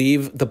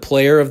believe, the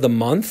player of the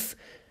month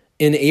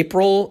in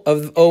April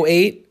of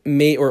 08,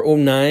 May or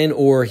 09,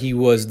 or he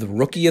was the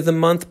rookie of the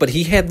month. But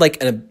he had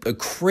like a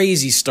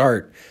crazy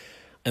start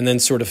and then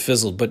sort of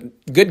fizzled.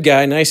 But good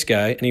guy, nice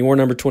guy, and he wore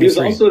number 23. He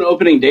was also an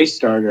opening day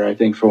starter, I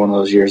think, for one of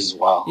those years as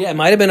well. Yeah, it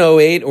might have been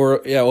 08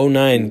 or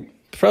 09.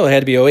 Probably had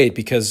to be 08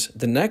 because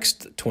the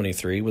next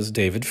 23 was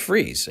David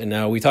Freese. And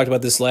now we talked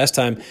about this last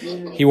time.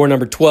 He wore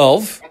number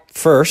 12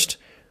 first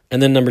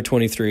and then number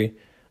 23.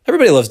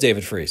 Everybody loves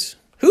David Freese.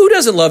 Who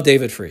doesn't love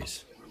David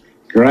Freese?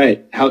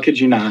 Right. How could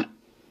you not?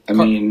 I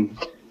mean,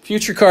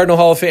 future Cardinal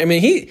Hall of Fame. I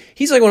mean,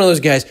 he's like one of those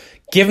guys.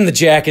 Give him the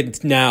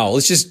jacket now.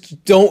 Let's just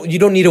you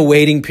don't need a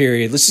waiting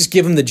period. Let's just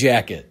give him the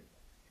jacket.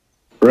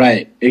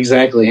 Right.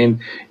 Exactly. And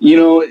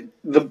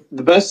the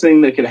best thing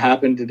that could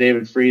happen to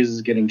David Freese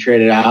is getting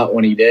traded out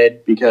when he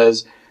did,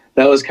 because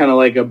that was kind of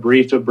like a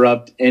brief,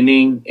 abrupt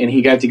ending, and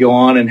he got to go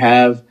on and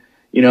have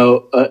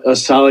a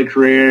solid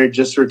career.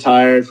 Just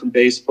retired from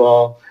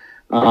baseball.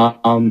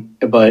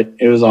 But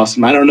it was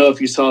awesome. I don't know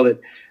if you saw that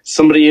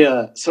somebody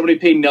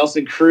paid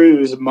Nelson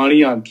Cruz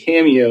money on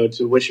Cameo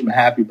to wish him a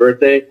happy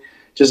birthday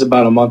just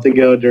about a month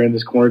ago during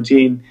this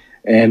quarantine.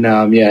 And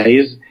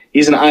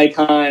he's an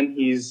icon.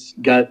 He's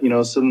got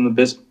some of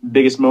the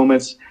biggest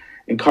moments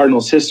in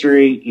Cardinals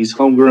history. He's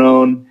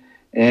homegrown,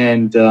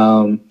 and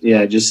and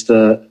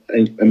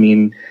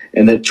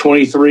that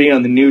 23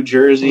 on the new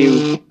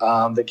jersey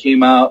that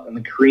came out in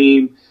the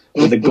cream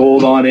with the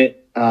gold on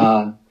it.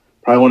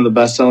 Probably one of the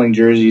best-selling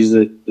jerseys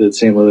that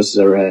St. Louis has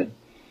ever had.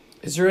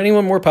 Is there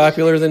anyone more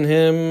popular than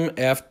him?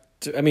 I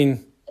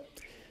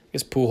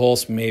guess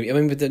Pujols maybe.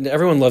 But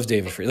everyone loves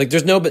David Freese. Like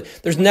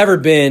there's never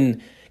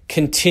been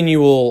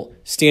continual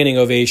standing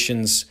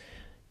ovations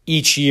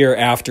each year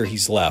after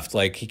he's left.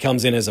 Like he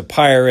comes in as a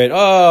Pirate,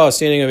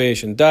 standing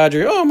ovation.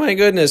 Dodger, oh my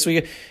goodness,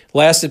 we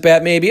last at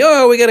bat maybe.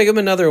 Oh, we got to give him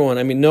another one.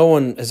 I mean, no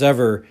one has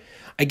ever.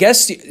 I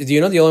guess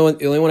the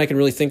only one I can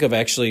really think of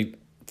actually.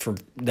 For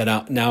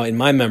that now in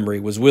my memory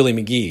was Willie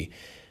McGee.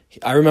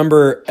 I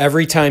remember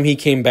every time he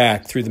came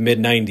back through the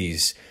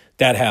mid-90s,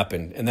 that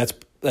happened, and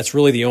that's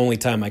really the only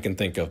time I can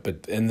think of.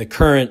 But in the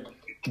current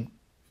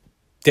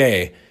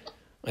day,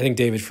 I think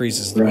David Freese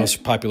is the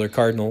most popular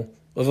Cardinal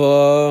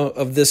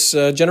of this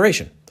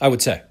generation, I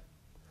would say.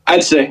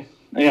 I'd say,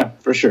 yeah,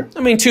 for sure.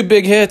 I mean, 2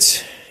 big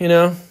hits,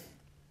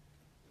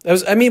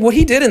 what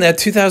he did in that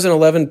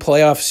 2011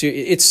 playoff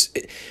series,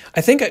 I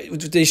think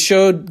they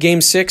showed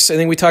Game 6. I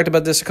think we talked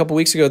about this a couple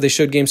weeks ago. They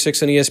showed Game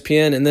 6 on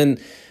ESPN, and then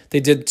they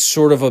did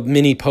sort of a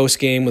mini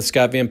post-game with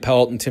Scott Van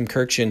Pelt and Tim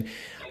Kurkjian.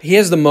 He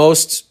has the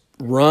most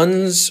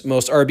runs,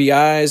 most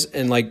RBIs,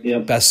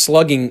 and best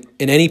slugging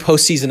in any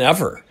postseason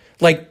ever.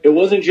 Like, it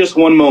wasn't just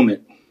one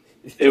moment.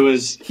 It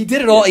was he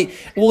did it all.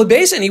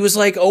 Basically, he was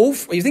like, you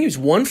think he was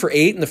 1 for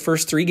 8 in the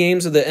first 3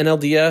 games of the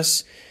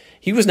NLDS.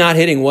 He was not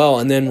hitting well,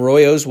 and then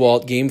Roy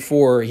Oswalt, Game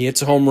 4, he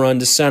hits a home run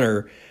to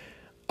center.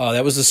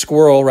 That was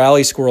the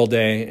rally squirrel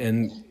day,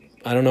 and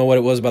I don't know what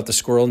it was about the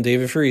squirrel and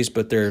David Freese,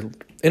 but they're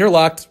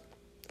interlocked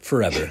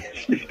forever.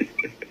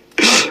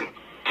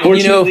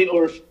 Fortunately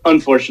or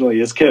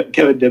unfortunately, as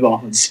Kevin Dibble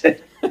would say.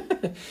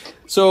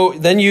 So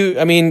then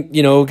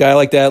a guy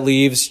like that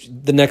leaves.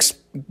 The next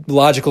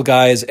logical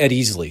guy is Ed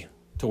Easley.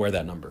 to wear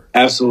that number.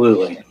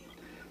 Absolutely.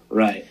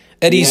 Right.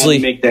 Ed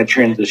Easley make that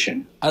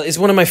transition. Is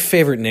one of my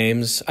favorite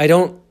names. I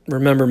don't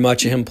remember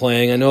much of him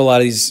playing. I know a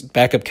lot of these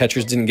backup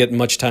catchers didn't get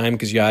much time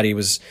because Yachty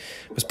was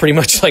pretty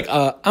much like,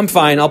 I'm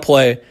fine, I'll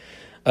play.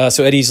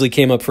 So Ed Easley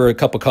came up for a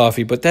cup of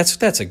coffee, but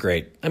that's a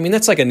great. I mean,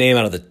 that's like a name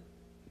out of the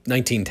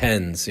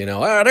 1910s. You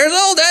know, there's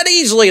old Ed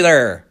Easley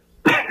there.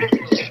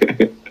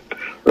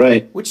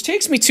 Right. Which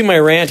takes me to my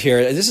rant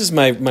here. This is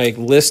my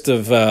list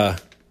of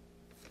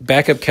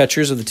backup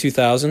catchers of the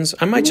 2000s.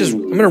 I'm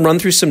going to run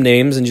through some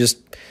names and just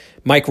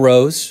Mike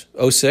Rose,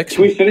 06.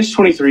 Can we finish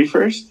 23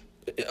 first?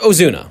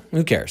 Ozuna.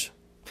 Who cares?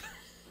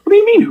 What do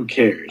you mean, who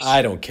cares?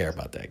 I don't care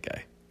about that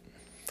guy.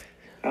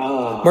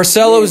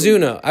 Marcell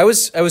Ozuna. I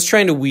was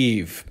trying to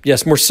weave.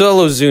 Yes, Marcell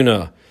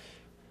Ozuna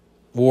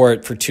wore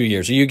it for 2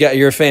 years.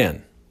 You're a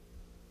fan?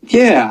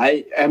 Yeah,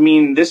 I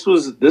mean this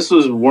was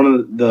one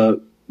of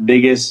the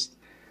biggest,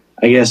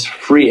 I guess,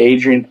 free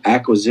agent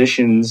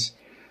acquisitions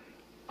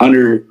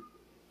under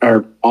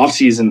our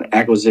offseason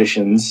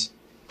acquisitions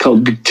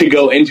to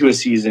go into a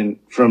season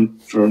from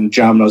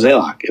John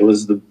Mozeliak. It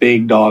was the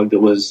big dog that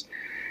was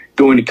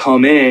going to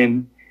come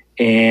in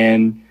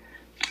and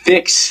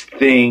fix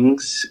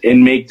things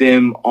and make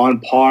them on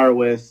par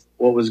with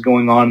what was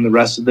going on in the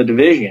rest of the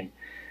division.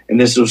 And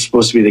this was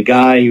supposed to be the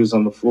guy. He was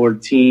on the Florida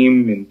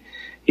team, and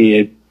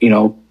he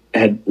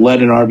had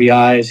led in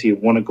RBIs. He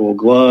had won a Gold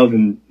Glove,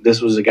 and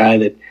this was a guy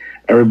that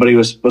everybody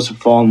was supposed to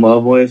fall in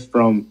love with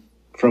from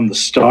the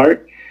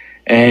start.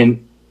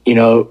 And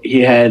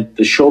he had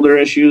the shoulder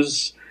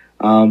issues.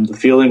 The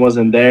fielding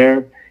wasn't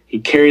there. He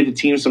carried the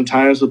team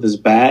sometimes with his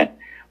bat,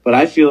 but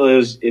I feel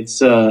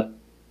it's an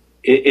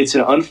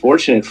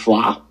unfortunate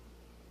flop.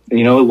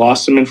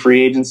 Lost him in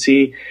free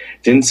agency,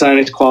 didn't sign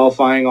his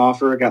qualifying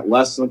offer, got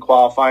less than the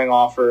qualifying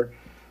offer.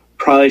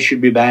 Probably should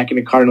be back in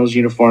a Cardinals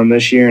uniform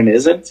this year and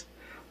isn't.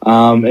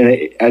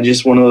 I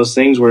just one of those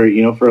things where,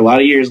 for a lot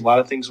of years, a lot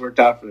of things worked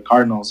out for the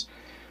Cardinals.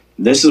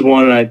 This is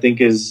one I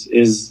think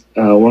is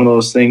one of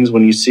those things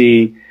when you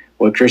see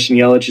what Christian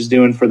Yelich is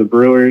doing for the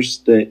Brewers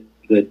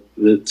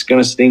that's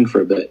going to sting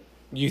for a bit.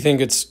 You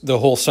think it's the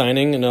whole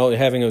signing and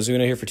having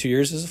Ozuna here for 2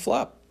 years is a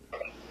flop?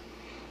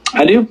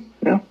 I do.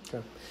 Yeah.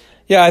 Okay.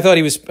 Yeah, I thought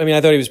he was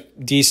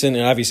decent,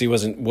 and obviously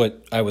wasn't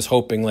what I was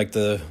hoping, like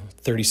the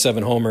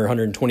 37 homer,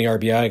 120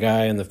 RBI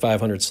guy and the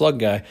 500 slug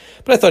guy.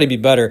 But I thought he'd be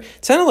better.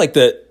 It sounded like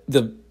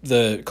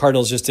the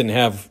Cardinals just didn't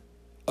have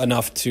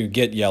enough to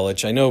get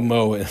Yelich. I know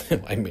Mo.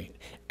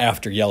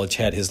 After Yelich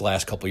had his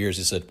last couple of years,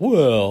 he said,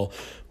 "Well,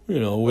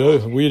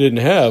 we didn't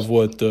have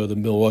what the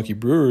Milwaukee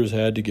Brewers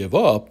had to give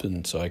up,"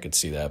 and so I could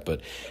see that.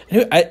 But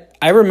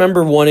I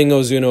remember wanting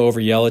Ozuna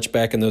over Yelich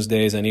back in those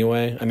days.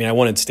 Anyway, I mean, I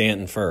wanted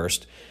Stanton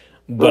first.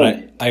 But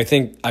right. I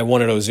think I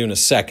wanted Ozuna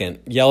second.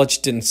 Yelich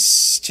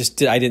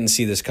I didn't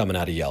see this coming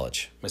out of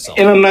Yelich myself.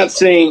 And I'm not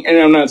saying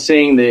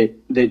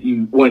that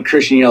you went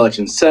Christian Yelich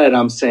instead.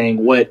 I'm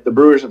saying what the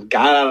Brewers have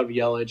got out of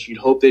Yelich. You'd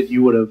hope that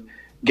you would have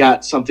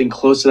got something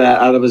close to that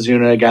out of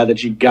Ozuna, a guy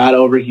that you got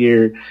over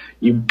here,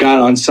 you got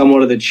on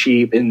somewhat of the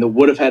cheap, and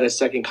would have had a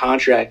second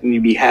contract, and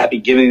you'd be happy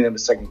giving them a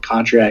second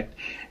contract,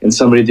 and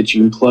somebody that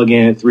you can plug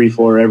in at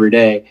 3-4 every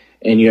day.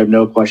 And you have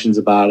no questions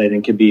about it,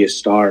 and could be a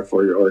star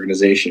for your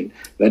organization.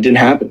 That didn't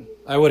happen.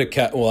 I would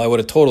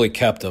have totally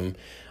kept him.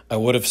 I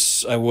would have.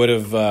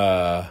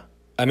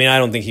 I mean, I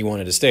don't think he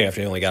wanted to stay after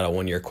he only got a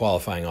 1-year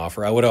qualifying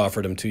offer. I would have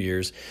offered him 2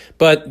 years,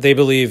 but they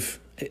believe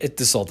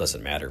this all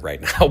doesn't matter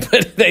right now.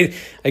 But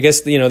I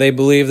guess they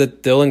believe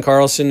that Dylan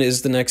Carlson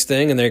is the next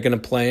thing, and they're going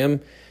to play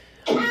him.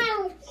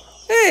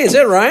 Hey, is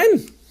that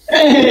Ryan?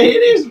 Hey,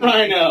 it is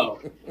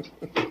Rhino.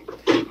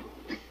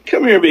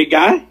 Come here, big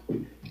guy.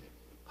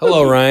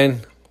 Hello,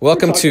 Ryan.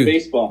 Welcome to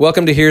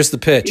Here's the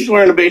Pitch. He's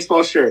wearing a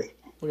baseball shirt.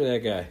 Look at that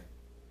guy.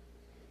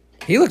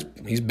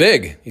 He's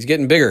big. He's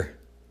getting bigger.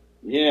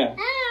 Yeah.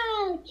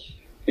 Ouch.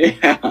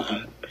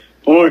 Yeah.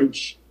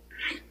 Orange.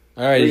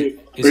 All right.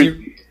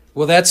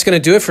 Well, that's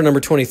going to do it for number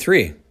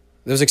 23. That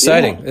was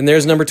exciting. Yeah. And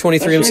there's number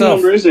 23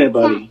 himself. What number is it,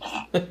 buddy?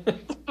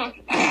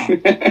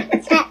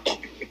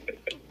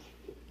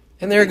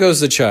 And there goes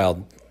the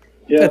child.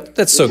 Yeah.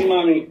 That's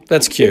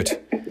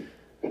cute.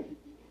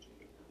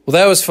 Well,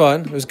 that was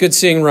fun. It was good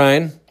seeing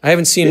Ryan. I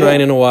haven't seen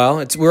Ryan in a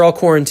while. We're all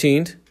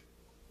quarantined.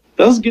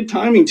 That was good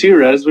timing, too,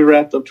 right, as we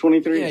wrapped up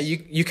 23. Yeah,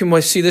 you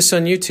can see this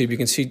on YouTube. You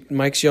can see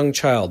Mike's young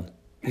child.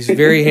 He's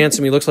very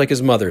handsome. He looks like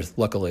his mother,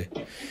 luckily.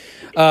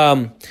 So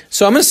I'm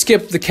going to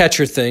skip the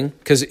catcher thing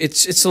because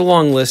it's a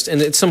long list,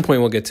 and at some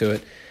point we'll get to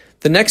it.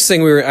 The next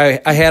thing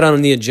I had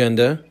on the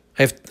agenda,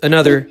 I have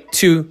another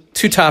two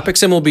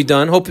topics, and we'll be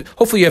done.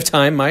 Hopefully you have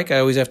time, Mike. I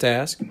always have to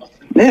ask.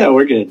 Yeah,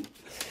 we're good.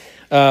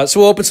 So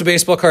we'll open some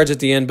baseball cards at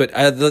the end, but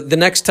the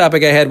next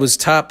topic I had was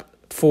top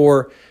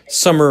 4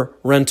 summer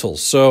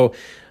rentals. So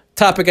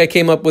topic I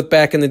came up with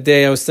back in the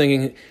day, I was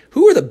thinking,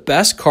 who are the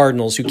best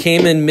Cardinals who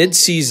came in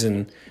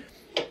mid-season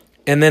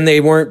and then they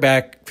weren't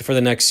back for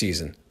the next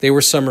season? They were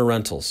summer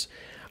rentals.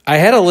 I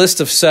had a list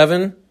of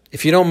 7.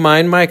 If you don't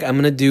mind, Mike, I'm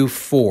going to do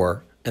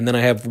 4, and then I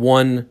have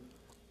one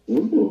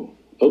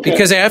Okay.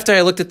 Because after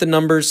I looked at the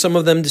numbers, some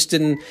of them just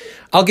didn't.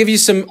 I'll give you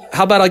some.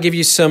 How about I'll give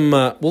you some?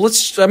 I'm going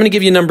to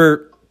give you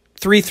number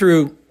 4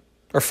 through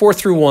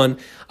 1.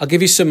 I'll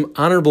give you some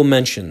honorable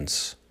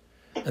mentions,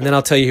 and then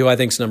I'll tell you who I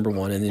think's number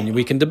 1, and then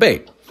we can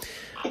debate.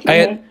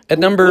 Okay. At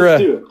number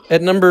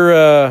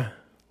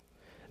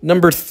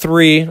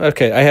 3.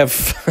 Okay, I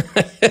have.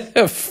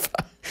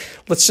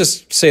 Let's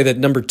just say that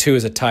number 2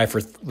 is a tie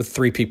with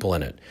 3 people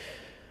in it.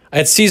 I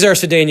had Cesar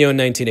Cedeno in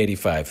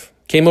 1985.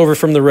 Came over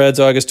from the Reds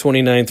August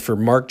 29th for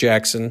Mark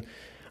Jackson.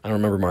 I don't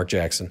remember Mark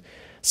Jackson.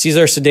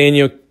 Cesar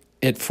Cedeno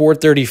at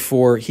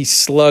 434. He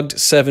slugged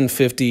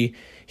 750.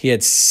 He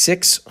had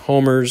 6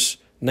 homers,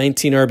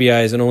 19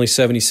 RBIs, and only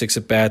 76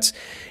 at-bats.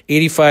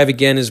 85,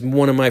 again, is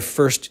one of my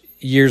first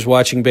years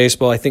watching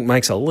baseball. I think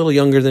Mike's a little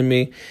younger than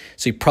me,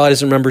 so he probably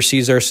doesn't remember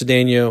Cesar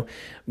Cedeno.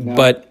 No.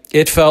 But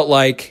it felt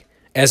like,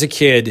 as a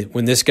kid,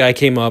 when this guy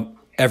came up,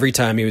 every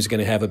time he was going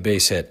to have a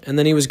base hit. And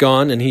then he was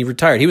gone, and he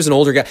retired. He was an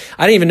older guy.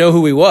 I didn't even know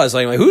who he was.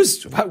 Like,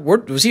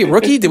 was he a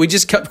rookie? Did we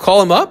just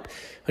call him up?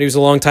 But he was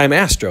a long-time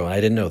Astro, and I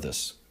didn't know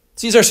this.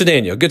 Cesar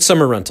Cedeno, good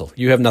summer rental.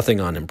 You have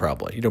nothing on him,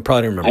 probably. You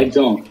probably don't remember. I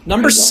don't.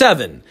 Number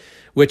 7,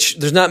 which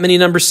there's not many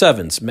number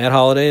 7s. Matt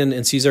Holliday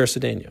and Cesar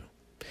Cedeno.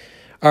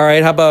 All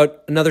right, how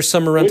about another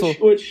summer rental?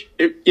 Go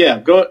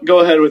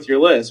ahead with your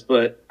list.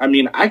 But, I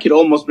mean, I could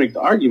almost make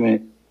the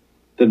argument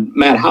that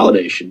Matt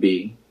Holliday should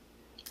be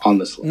on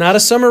this list. Not a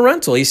summer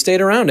rental. He stayed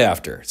around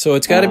after. So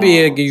it's got to be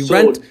a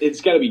rent. It's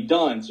got to be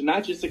done. So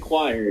not just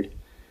acquired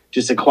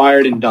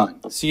and done.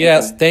 So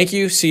yes, thank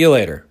you. See you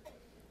later.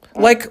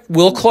 Like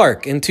Will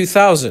Clark in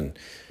 2000.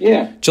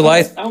 Yeah.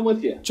 I'm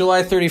with you.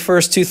 July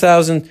 31st,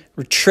 2000,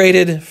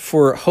 traded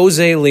for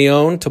Jose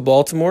Leon to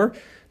Baltimore.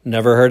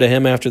 Never heard of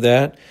him after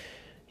that.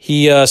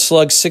 He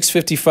slugged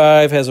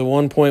 655, has a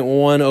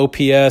 1.1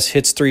 OPS,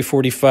 hits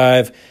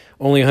 345.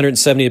 Only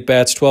 170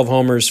 at-bats, 12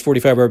 homers,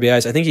 45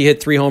 RBIs. I think he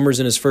hit 3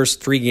 homers in his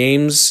first 3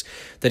 games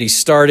that he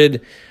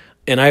started.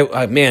 And I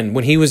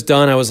when he was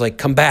done, I was like,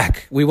 come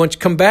back. We want you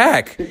to come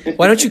back.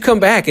 Why don't you come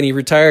back? And he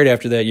retired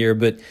after that year.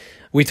 But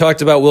we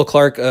talked about Will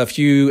Clark a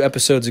few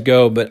episodes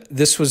ago, but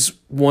this was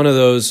one of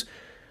those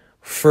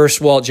first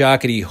Walt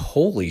Jocketty,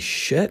 holy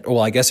shit. Well,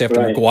 I guess after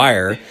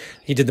McGuire.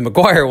 He did the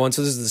McGuire one.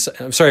 So this is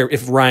I'm sorry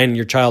if Ryan,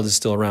 your child, is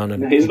still around.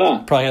 And he's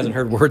not. Probably hasn't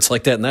heard words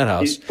like that in that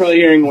house. He's probably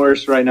hearing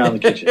worse right now in the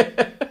kitchen.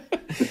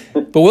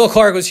 But Will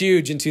Clark was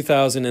huge in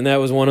 2000, and that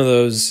was one of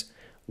those,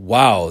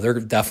 wow, they're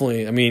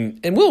definitely, I mean,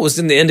 and Will was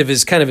in the end of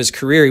his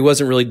career. He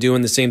wasn't really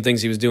doing the same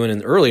things he was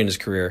doing early in his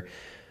career.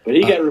 But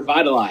he got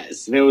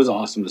revitalized, and it was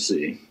awesome to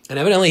see. And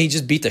evidently he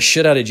just beat the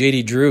shit out of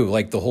J.D. Drew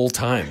like the whole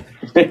time.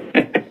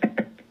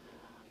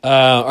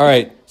 All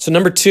right, so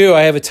number 2,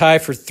 I have a tie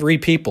for 3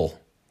 people.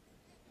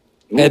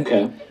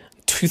 Okay.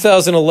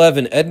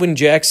 2011, Edwin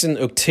Jackson,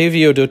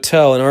 Octavio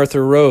Dotel, and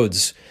Arthur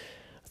Rhodes.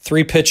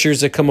 3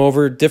 pitchers that come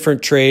over,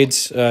 different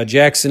trades.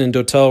 Jackson and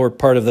Dotel were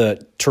part of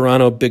the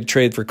Toronto big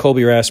trade for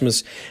Colby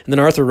Rasmus. And then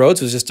Arthur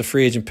Rhodes was just a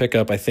free agent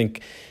pickup, I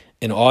think,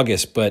 in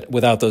August. But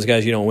without those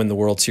guys, you don't win the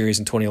World Series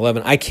in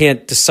 2011. I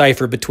can't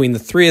decipher between the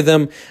 3 of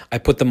them. I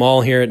put them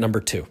all here at number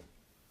 2.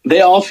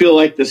 They all feel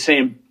like the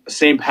same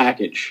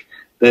package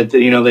that,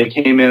 they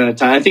came in at a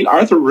time. I think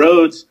Arthur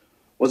Rhodes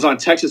was on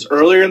Texas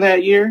earlier in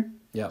that year.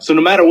 Yeah. So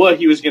no matter what,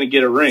 he was going to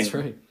get a ring. That's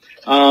right.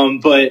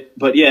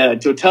 But yeah, I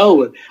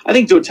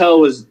think Dotel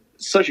was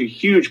such a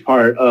huge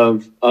part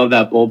of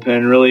that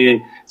bullpen,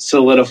 really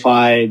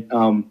solidified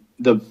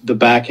the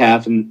back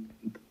half and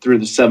through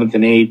the 7th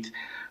and 8th.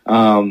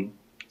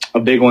 A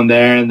big one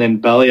there. And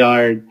then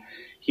Belliard,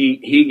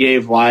 he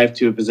gave life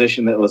to a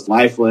position that was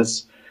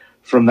lifeless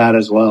from that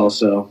as well.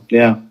 So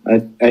yeah,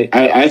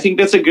 I think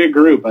that's a good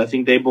group. I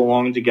think they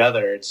belong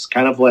together. It's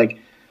kind of like,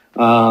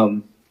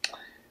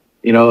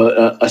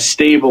 a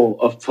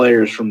stable of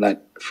players from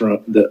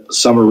the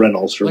summer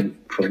rentals from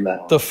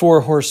that. The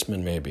 4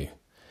 horsemen, maybe.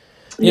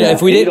 Yeah,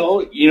 if we did,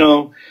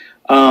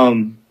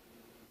 I'm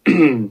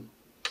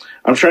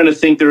trying to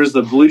think. There was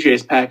the Blue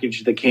Jays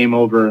package that came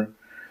over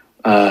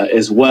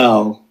as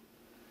well,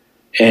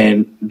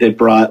 and they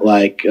brought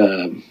like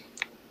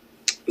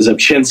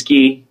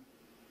Zubchinski.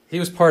 He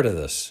was part of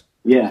this.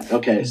 Yeah.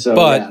 Okay.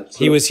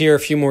 He was here a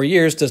few more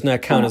years. Does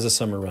not count as a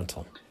summer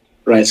rental.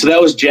 Right. So that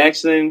was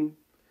Jackson,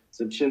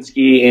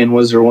 Zubchinski, and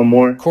was there one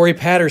more? Corey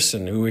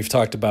Patterson, who we've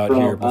talked about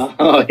here before.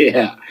 Oh,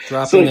 yeah.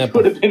 Dropping so he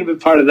would have been a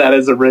part of that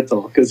as a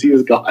rental because he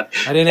was gone.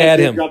 I didn't add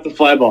him. Dropped the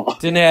fly ball.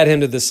 Didn't add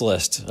him to this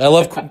list. I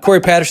love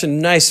Corey Patterson.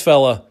 Nice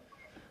fella.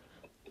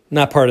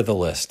 Not part of the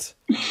list.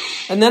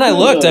 And then I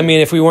looked. I mean,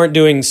 if we weren't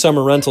doing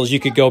summer rentals, you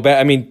could go back.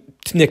 I mean,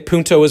 Nick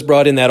Punto was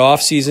brought in that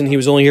offseason. He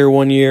was only here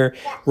 1 year.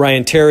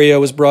 Ryan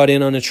Terrio was brought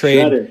in on a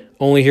trade.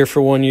 Only here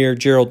for 1 year.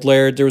 Gerald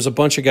Laird. There was a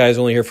bunch of guys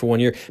only here for 1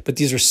 year. But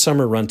these are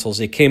summer rentals.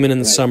 They came in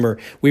the summer.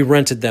 We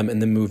rented them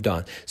and then moved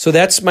on. So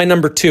that's my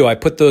number 2. I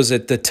put those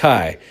at the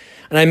tie.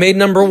 And I made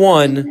number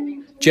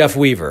 1, Jeff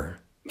Weaver.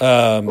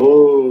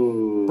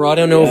 Brought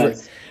him over.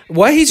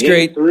 Why he's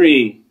great.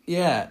 3.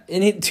 Yeah.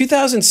 In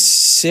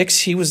 2006,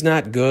 he was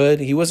not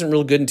good. He wasn't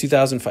real good in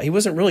 2005. He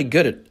wasn't really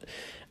good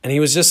And he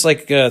was just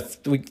like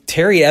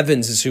Terry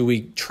Evans is who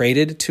we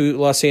traded to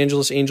Los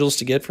Angeles Angels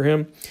to get for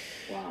him.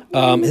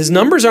 His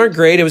numbers aren't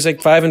great. It was like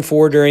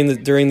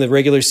 5-4 during the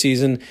regular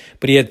season,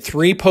 but he had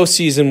 3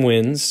 postseason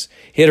wins.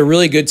 He had a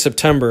really good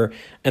September,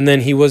 and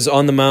then he was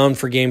on the mound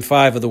for Game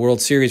 5 of the World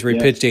Series where he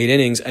pitched 8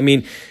 innings. I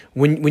mean,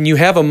 when you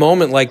have a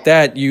moment like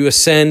that, you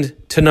ascend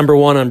to number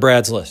 1 on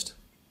Brad's list.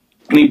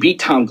 And he beat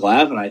Tom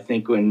Glavine, I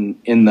think, when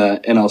in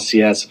the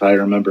NLCS, if I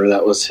remember.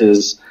 That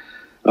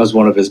was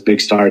one of his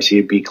big starts.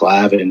 He beat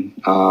Glavine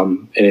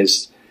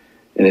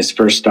in his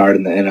first start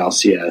in the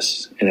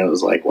NLCS, and it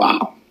was like,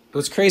 wow. It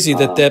was crazy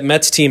that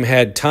Mets team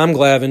had Tom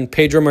Glavine,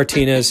 Pedro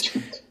Martinez,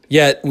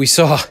 yet we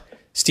saw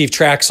Steve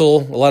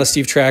Traxel, a lot of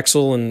Steve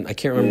Traxel, and I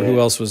can't remember who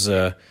else was.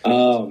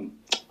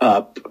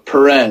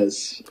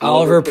 Perez.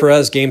 Oliver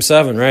Perez, Game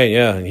 7, right?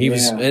 Yeah, and he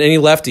was, and any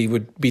lefty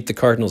would beat the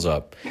Cardinals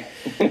up.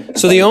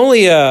 So the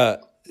only I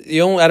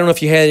don't know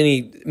if you had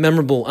any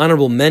memorable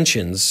honorable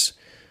mentions.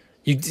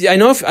 I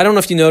don't know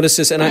if you noticed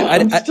this, and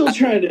I'm still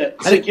trying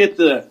to get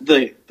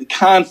the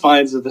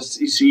confines of this.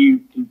 So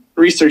you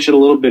research it a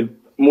little bit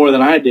more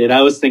than I did.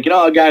 I was thinking,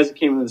 guys that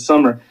came in the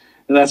summer,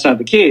 and that's not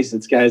the case.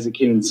 It's guys that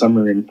came in the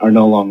summer and are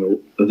no longer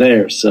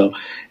there. So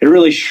it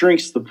really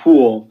shrinks the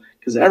pool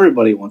because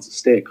everybody wants to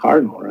stay at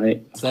Cardinal,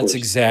 right? That's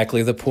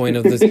exactly the point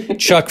of this.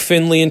 Chuck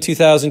Finley in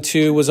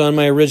 2002 was on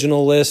my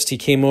original list. He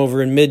came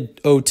over in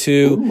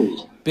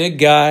mid-02. Big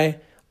guy.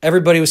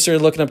 Everybody was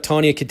started looking up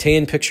Tanya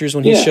Katayan pictures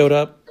when he showed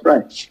up.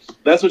 Right.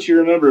 That's what you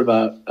remember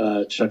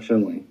about Chuck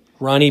Finley.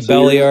 Ronnie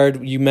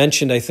Belliard, you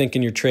mentioned, I think,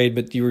 in your trade,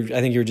 but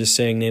I think you were just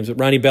saying names. But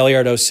Ronnie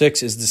Belliard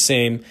 06 is the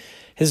same.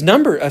 His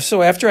number,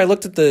 so after I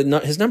looked at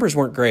his numbers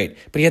weren't great,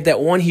 but he had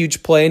that one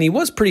huge play, and he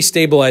was pretty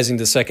stabilizing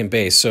to second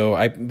base. So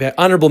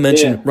honorable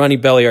mention, Ronnie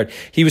Belliard.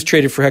 He was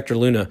traded for Hector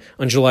Luna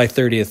on July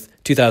 30th,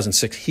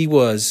 2006. He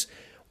was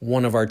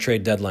one of our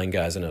trade deadline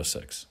guys in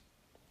 06.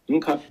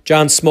 Okay.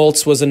 John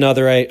Smoltz was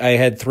another I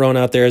had thrown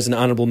out there as an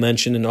honorable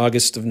mention in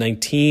August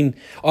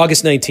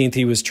 19th,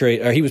 he was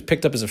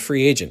picked up as a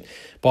free agent.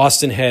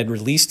 Boston had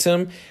released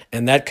him,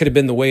 and that could have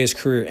been the way his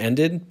career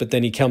ended, but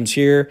then he comes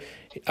here.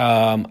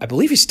 I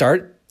believe he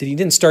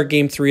didn't start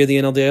Game 3 of the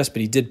NLDS,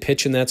 but he did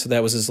pitch in that, so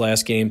that was his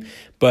last game.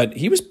 But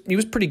he was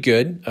pretty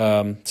good.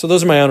 So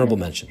those are my honorable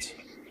mentions.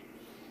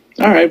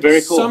 All right,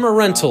 very cool. Summer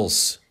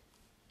rentals.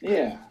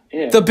 Yeah.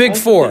 The Big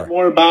Four.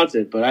 More about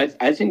it, but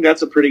I think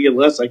that's a pretty good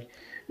list. Like,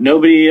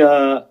 nobody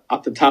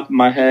off the top of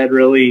my head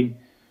really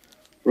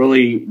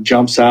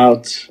jumps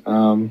out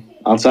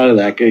outside of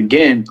that.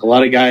 Again, a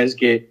lot of guys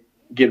get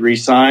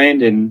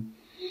re-signed, and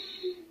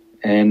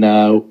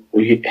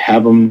we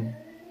have them,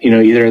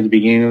 either at the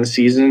beginning of the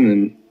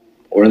season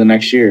or the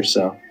next year.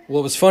 So. Well,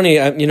 it was funny.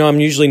 I'm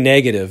usually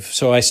negative,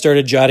 so I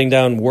started jotting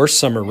down worst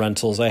summer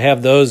rentals. I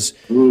have those.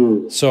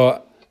 Ooh.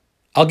 So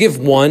I'll give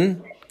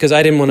one, because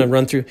I didn't want to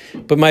run through.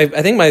 But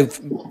I think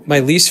my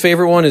least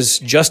favorite one is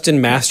Justin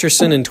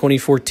Masterson in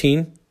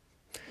 2014.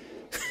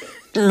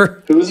 Who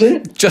is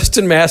it?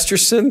 Justin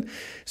Masterson.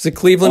 He's a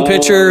Cleveland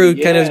pitcher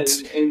who kind of.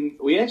 And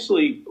we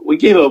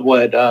gave up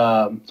one of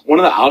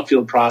the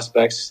outfield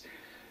prospects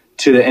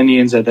to the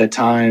Indians at that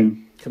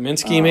time.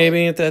 Kaminsky,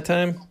 maybe at that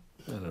time.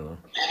 I don't know.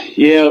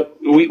 Yeah,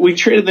 we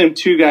traded them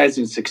 2 guys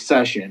in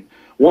succession.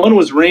 One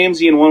was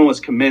Ramsey and one was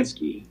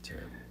Kaminsky.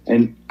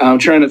 And I'm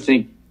trying to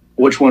think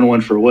which one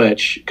went for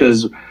which,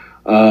 because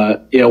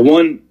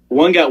one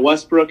got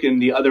Westbrook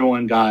and the other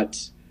one got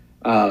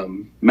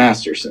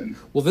Masterson.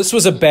 Well, this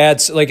was if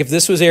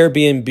this was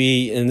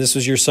Airbnb and this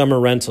was your summer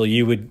rental,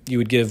 you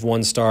would give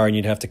 1 star and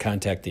you'd have to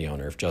contact the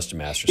owner of Justin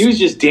Masterson. He was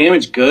just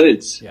damaged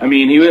goods. Yeah. I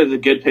mean, he was a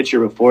good pitcher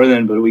before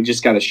then, but we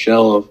just got a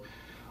shell of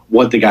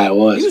what the guy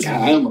was.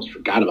 God, I almost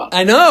forgot about that.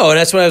 I know, and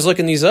that's why I was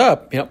looking these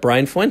up.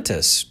 Brian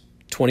Fuentes,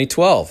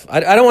 2012. I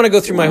don't want to go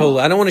through my whole.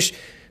 I don't want to.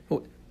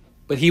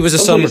 But he was a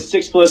summer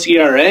 6+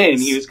 ERA, and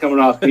he was coming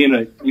off being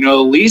at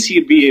least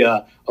he'd be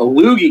a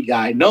loogie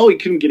guy. No, he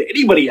couldn't get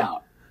anybody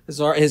out.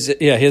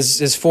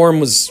 His form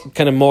was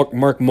kind of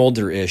Mark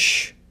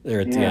Mulder-ish there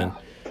at the end.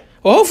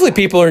 Well, hopefully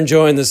people are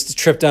enjoying this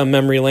trip down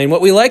memory lane.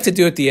 What we like to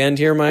do at the end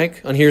here,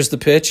 Mike, on Here's the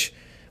Pitch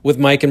with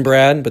Mike and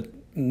Brad, but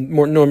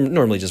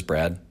normally just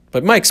Brad.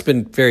 But Mike's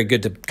been very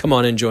good to come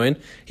on and join.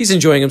 He's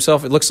enjoying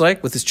himself, it looks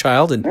like, with his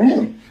child, and we're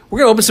going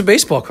to open some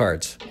baseball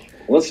cards.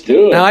 Let's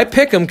do it. Now, I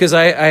pick them because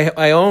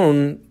I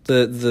own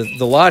the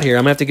lot here.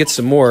 I'm going to have to get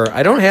some more.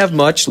 I don't have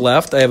much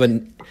left. I have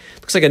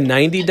looks like a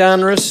 90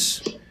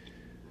 Donruss,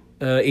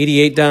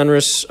 88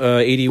 Donruss,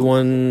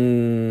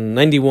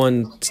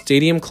 91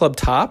 Stadium Club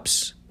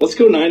Tops. Let's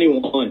go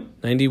 91.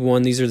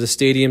 91. These are the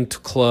Stadium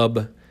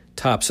Club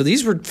Tops. So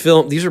these were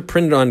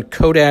printed on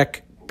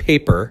Kodak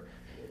paper.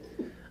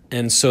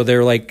 And so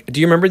they're like,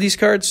 do you remember these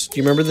cards? Do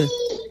you remember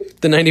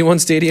the 91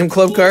 Stadium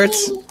Club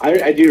cards?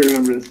 I do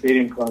remember the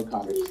Stadium Club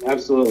cards.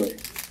 Absolutely.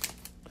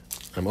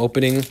 I'm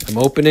opening.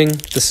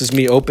 This is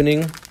me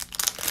opening.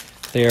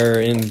 They are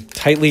in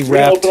tightly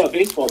wrapped. Open up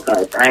baseball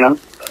cards, Ryan.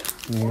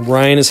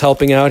 Ryan is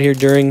helping out here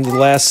during the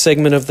last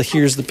segment of the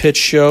Here's the Pitch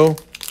show.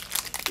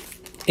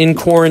 In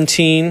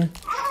quarantine.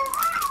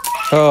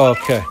 Oh,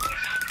 okay.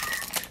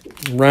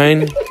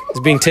 Ryan, is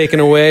being taken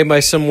away by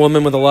some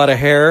woman with a lot of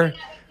hair,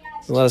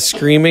 a lot of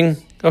screaming.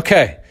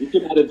 Okay. You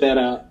can edit that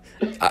out.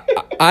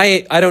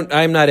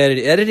 I'm not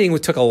editing. Editing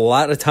took a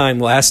lot of time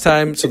last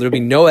time, so there'll be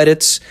no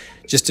edits.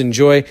 Just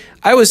enjoy.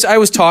 I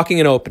was talking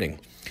and opening.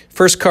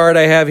 First card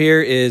I have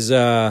here is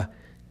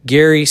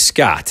Gary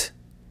Scott.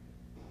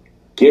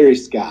 Gary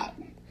Scott.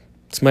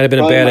 This might have been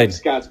a bad idea.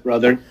 Scott's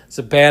brother. It's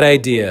a bad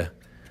idea.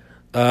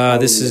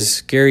 This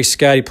is Gary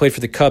Scott. He played for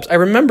the Cubs. I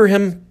remember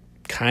him,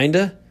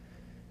 kinda,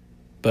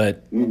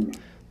 but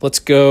let's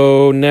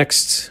go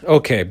next.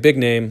 Okay, big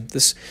name.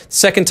 This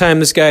second time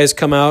this guy has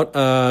come out.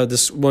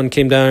 This one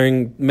came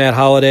during Matt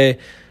Holliday.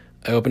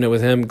 I opened it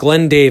with him.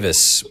 Glenn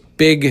Davis,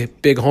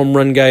 big home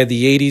run guy of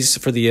the '80s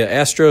for the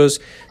Astros.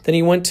 Then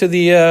he went to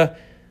the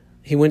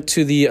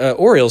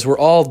Orioles, where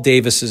all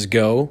Davises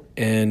go,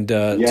 and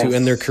to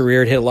end their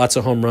career, hit lots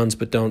of home runs,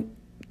 but don't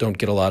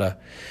get a lot of.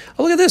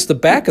 Oh, look at this! The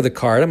back of the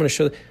card. I'm going to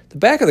show the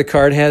back of the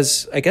card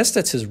has. I guess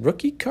that's his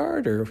rookie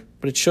card,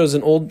 but it shows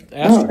an old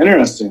Astro. Oh,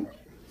 interesting.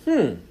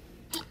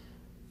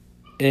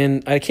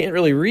 And I can't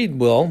really read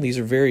well. It's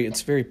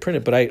very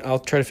printed, but I'll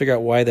try to figure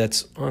out why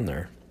that's on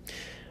there.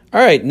 All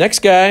right, next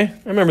guy. I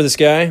remember this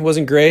guy.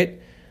 Wasn't great.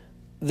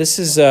 This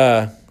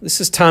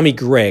is Tommy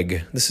Gregg.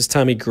 He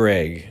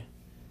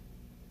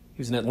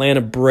was an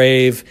Atlanta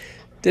Brave.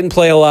 Didn't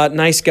play a lot.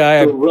 Nice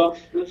guy.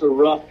 It's a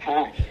rough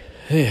pack.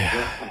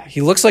 Yeah. He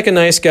looks like a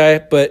nice guy,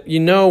 but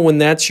when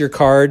that's your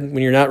card,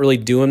 when you're not really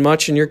doing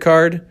much in your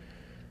card,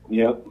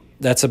 yep,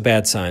 that's a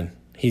bad sign.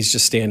 He's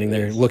just standing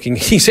there looking.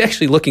 He's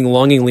actually looking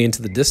longingly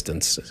into the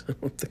distance. I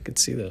don't think I could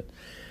see that.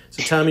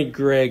 So Tommy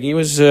Gregg, he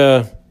was, he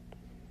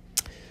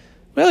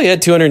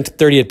had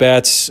 230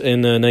 at-bats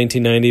in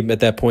 1990.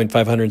 At that point,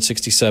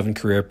 567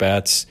 career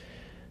at-bats.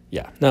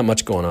 Yeah, not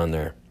much going on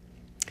there.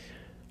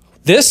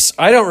 This,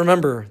 I don't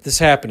remember this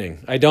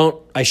happening.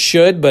 I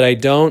should, but I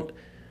don't.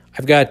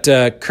 I've got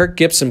Kirk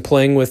Gibson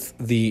playing with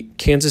the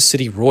Kansas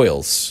City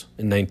Royals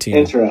in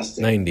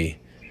 1990,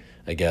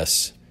 I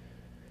guess.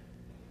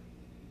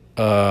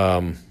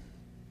 So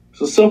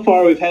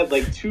far we've had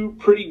like two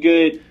pretty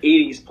good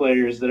 80s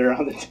players that are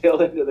on the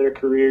tail end of their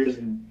careers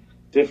in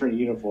different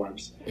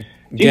uniforms.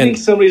 Do you think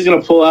somebody's going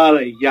to pull out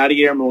a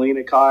Yadier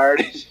Molina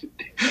card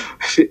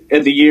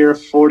at the year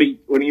 40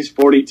 when he's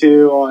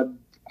 42 on,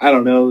 I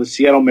don't know, the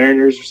Seattle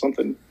Mariners or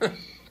something?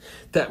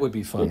 That would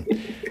be fun.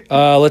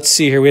 Let's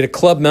see here. We had a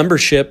club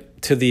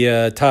membership to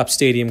the Top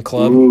Stadium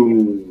Club.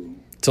 Ooh.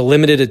 It's a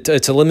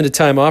limited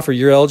time offer.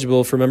 You're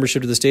eligible for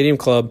membership to the Stadium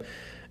Club.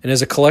 And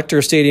as a collector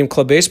of Stadium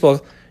Club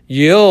baseball,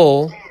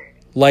 you'll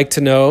like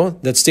to know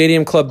that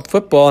Stadium Club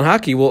football and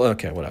hockey will...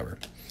 Okay, whatever.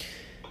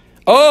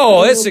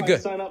 Oh, it's a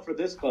good... Sign up for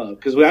this club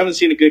because we haven't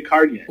seen a good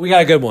card yet. We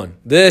got a good one.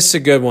 This is a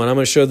good one. I'm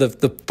going to show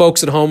the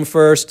folks at home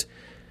first.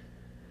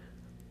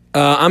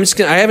 I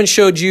haven't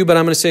showed you, but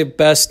I'm going to say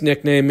best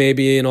nickname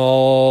maybe in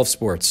all of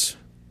sports.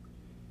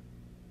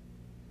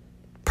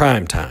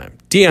 Prime time.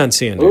 Deion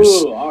Sanders.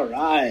 Ooh, all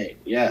right.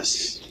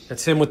 Yes.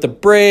 That's him with the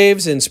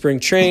Braves in spring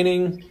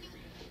training.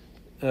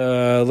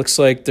 Looks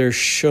like they're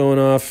showing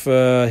off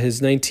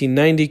his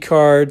 1990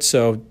 card.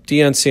 So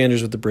Deion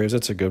Sanders with the Braves.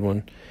 That's a good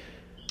one.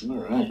 All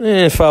right.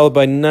 And followed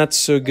by not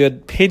so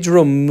good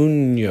Pedro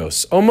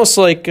Munoz. Almost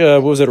like,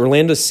 what was it,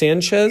 Orlando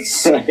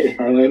Sanchez? Right,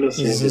 Orlando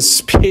Sanchez. This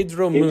is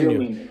Pedro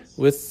Munoz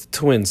with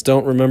Twins.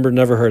 Don't remember,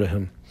 never heard of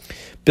him.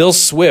 Bill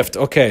Swift.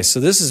 Okay, so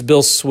this is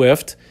Bill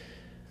Swift.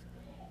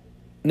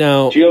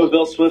 Now, do you have a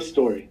Bill Swift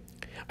story?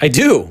 I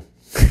do.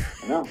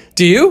 I know.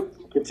 Do you?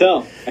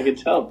 I can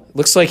tell.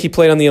 Looks like he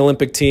played on the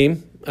Olympic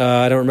team.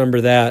 I don't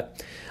remember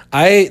that.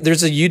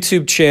 There's a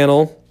YouTube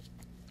channel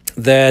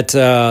that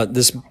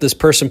this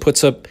person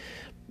puts up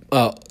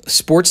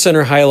Sports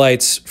Center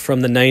highlights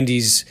from the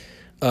 90s,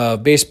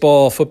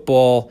 baseball,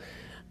 football,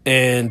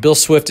 and Bill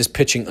Swift is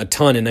pitching a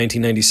ton in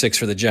 1996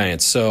 for the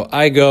Giants. So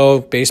I go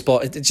baseball.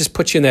 It just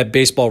puts you in that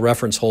baseball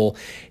reference hole.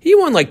 He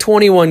won like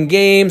 21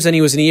 games, and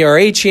he was an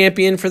ERA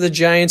champion for the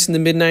Giants in the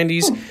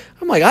mid-90s.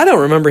 I'm like, I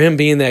don't remember him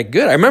being that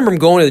good. I remember him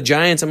going to the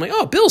Giants. I'm like,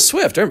 oh, Bill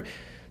Swift.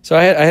 So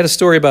I had a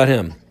story about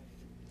him.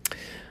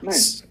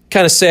 Nice.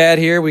 Kind of sad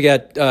here. We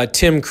got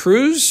Tim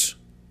Cruz.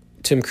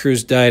 Tim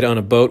Cruz died on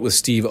a boat with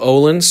Steve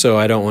Olin, so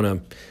I don't want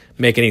to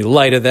make any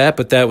light of that,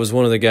 but that was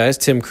one of the guys,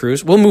 Tim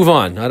Cruz. We'll move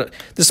on. This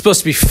is supposed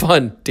to be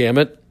fun, damn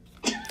it.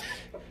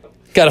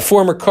 Got a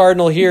former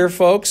Cardinal here,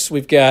 folks.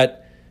 We've got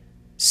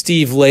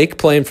Steve Lake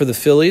playing for the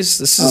Phillies.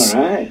 This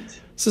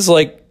is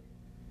like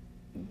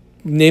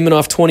naming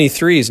off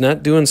 23s,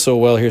 not doing so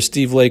well here.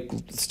 Steve Lake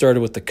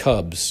started with the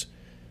Cubs.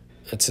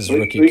 That's his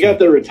rookie. We got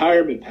the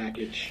retirement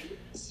package.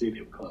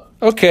 Stadium Club.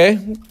 Okay.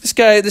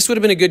 This would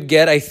have been a good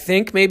get, I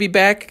think, maybe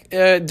back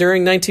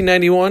during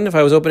 1991 if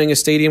I was opening a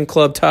Stadium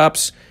Club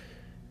Tops.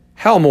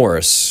 Hal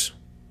Morris.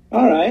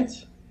 All right.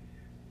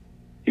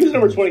 He was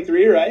number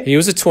 23, right? He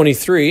was a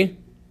 23,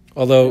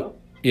 although,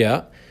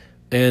 yeah.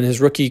 And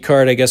his rookie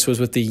card, I guess, was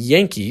with the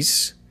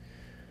Yankees.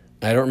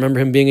 I don't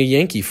remember him being a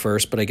Yankee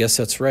first, but I guess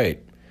that's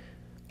right.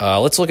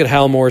 Let's look at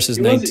Hal Morris's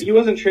 19. He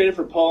wasn't traded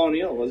for Paul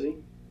O'Neill, was he?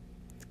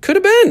 Could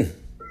have been.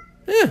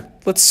 Yeah,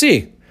 let's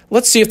see.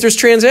 Let's see if there's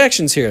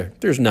transactions here.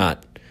 There's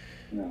not.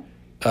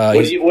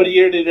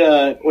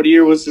 What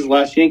year was his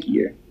last Yankee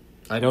year?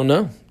 I don't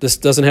know. This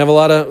doesn't have a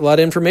lot of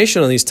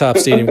information on these top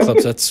stadium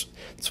clubs. That's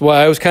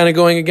why I was kind of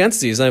going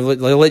against these. I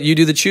let you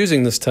do the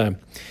choosing this time.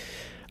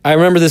 I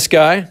remember this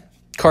guy.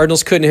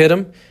 Cardinals couldn't hit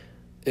him.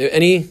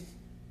 Any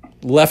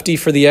lefty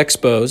for the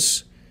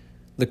Expos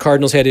the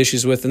Cardinals had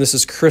issues with, and this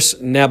is Chris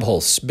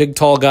Nabholz, big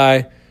tall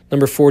guy,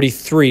 number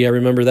 43. I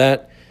remember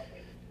that.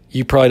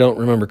 You probably don't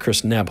remember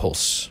Chris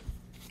Nabholz.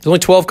 There's only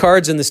 12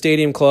 cards in the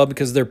Stadium Club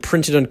because they're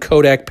printed on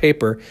Kodak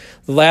paper.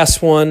 The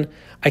last one,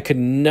 I could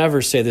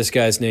never say this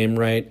guy's name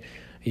right.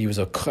 He was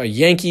a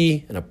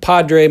Yankee and a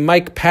Padre,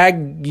 Mike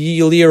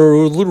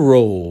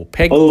Pagliarulo.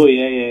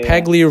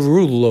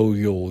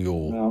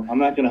 Pagliarulo. No, I'm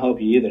not going to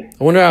help you either.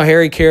 I wonder how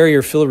Harry Carey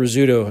or Phil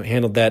Rizzuto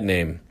handled that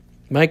name.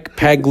 Mike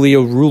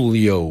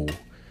Pagliarulo.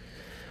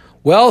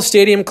 Well,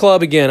 Stadium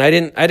Club again. I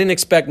didn't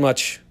expect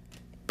much,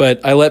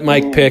 but I let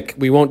Mike pick.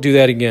 We won't do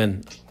that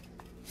again.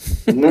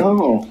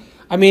 No.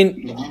 I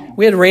mean,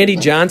 we had Randy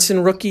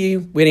Johnson, rookie.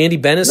 We had Andy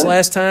Bennis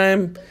last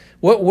time.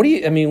 What do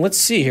you? I mean, let's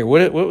see here.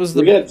 What was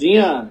the? We got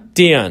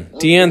Dion.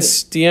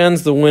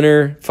 Dion's the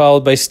winner,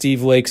 followed by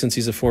Steve Lake since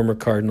he's a former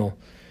Cardinal,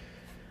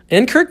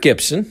 and Kirk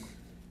Gibson,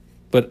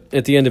 but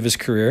at the end of his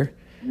career.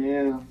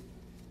 Yeah.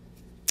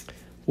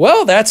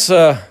 Well,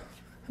 that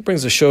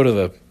brings the show to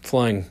the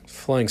flying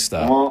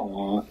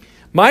stop.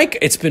 Mike,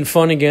 it's been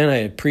fun again. I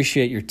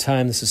appreciate your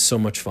time. This is so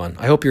much fun.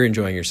 I hope you're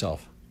enjoying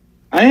yourself.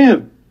 I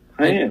am.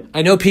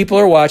 I know people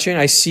are watching.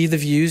 I see the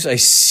views. I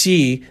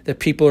see that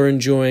people are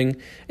enjoying.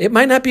 It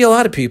might not be a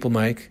lot of people,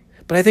 Mike,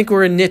 but I think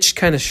we're a niche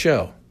kind of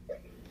show.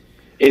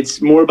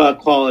 It's more about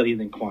quality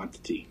than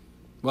quantity.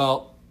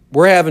 Well,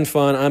 we're having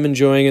fun. I'm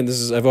enjoying it.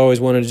 I've always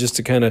wanted just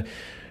to kind of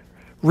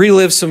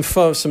relive some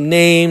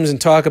names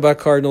and talk about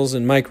Cardinals,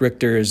 and Mike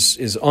Richter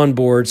is on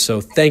board. So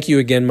thank you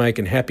again, Mike,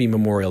 and happy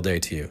Memorial Day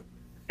to you.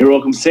 You're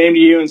welcome. Same to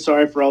you, and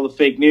sorry for all the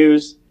fake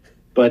news.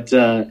 But,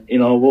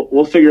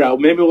 we'll figure out.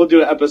 Maybe we'll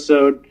do an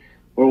episode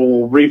where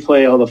we'll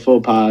replay all the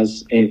faux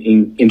pas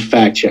and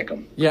fact check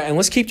them. Yeah, and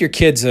let's keep your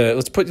kids.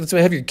 Let's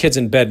have your kids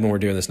in bed when we're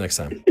doing this next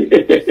time.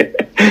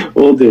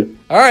 We'll do.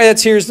 All right,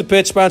 that's Here's the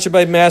Pitch, sponsored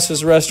by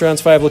Masses Restaurants,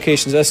 5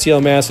 locations,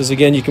 STL Masses.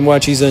 Again, you can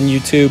watch these on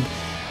YouTube,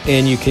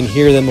 and you can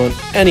hear them on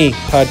any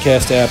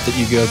podcast app that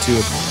you go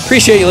to.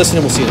 Appreciate you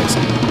listening. We'll see you next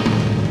time.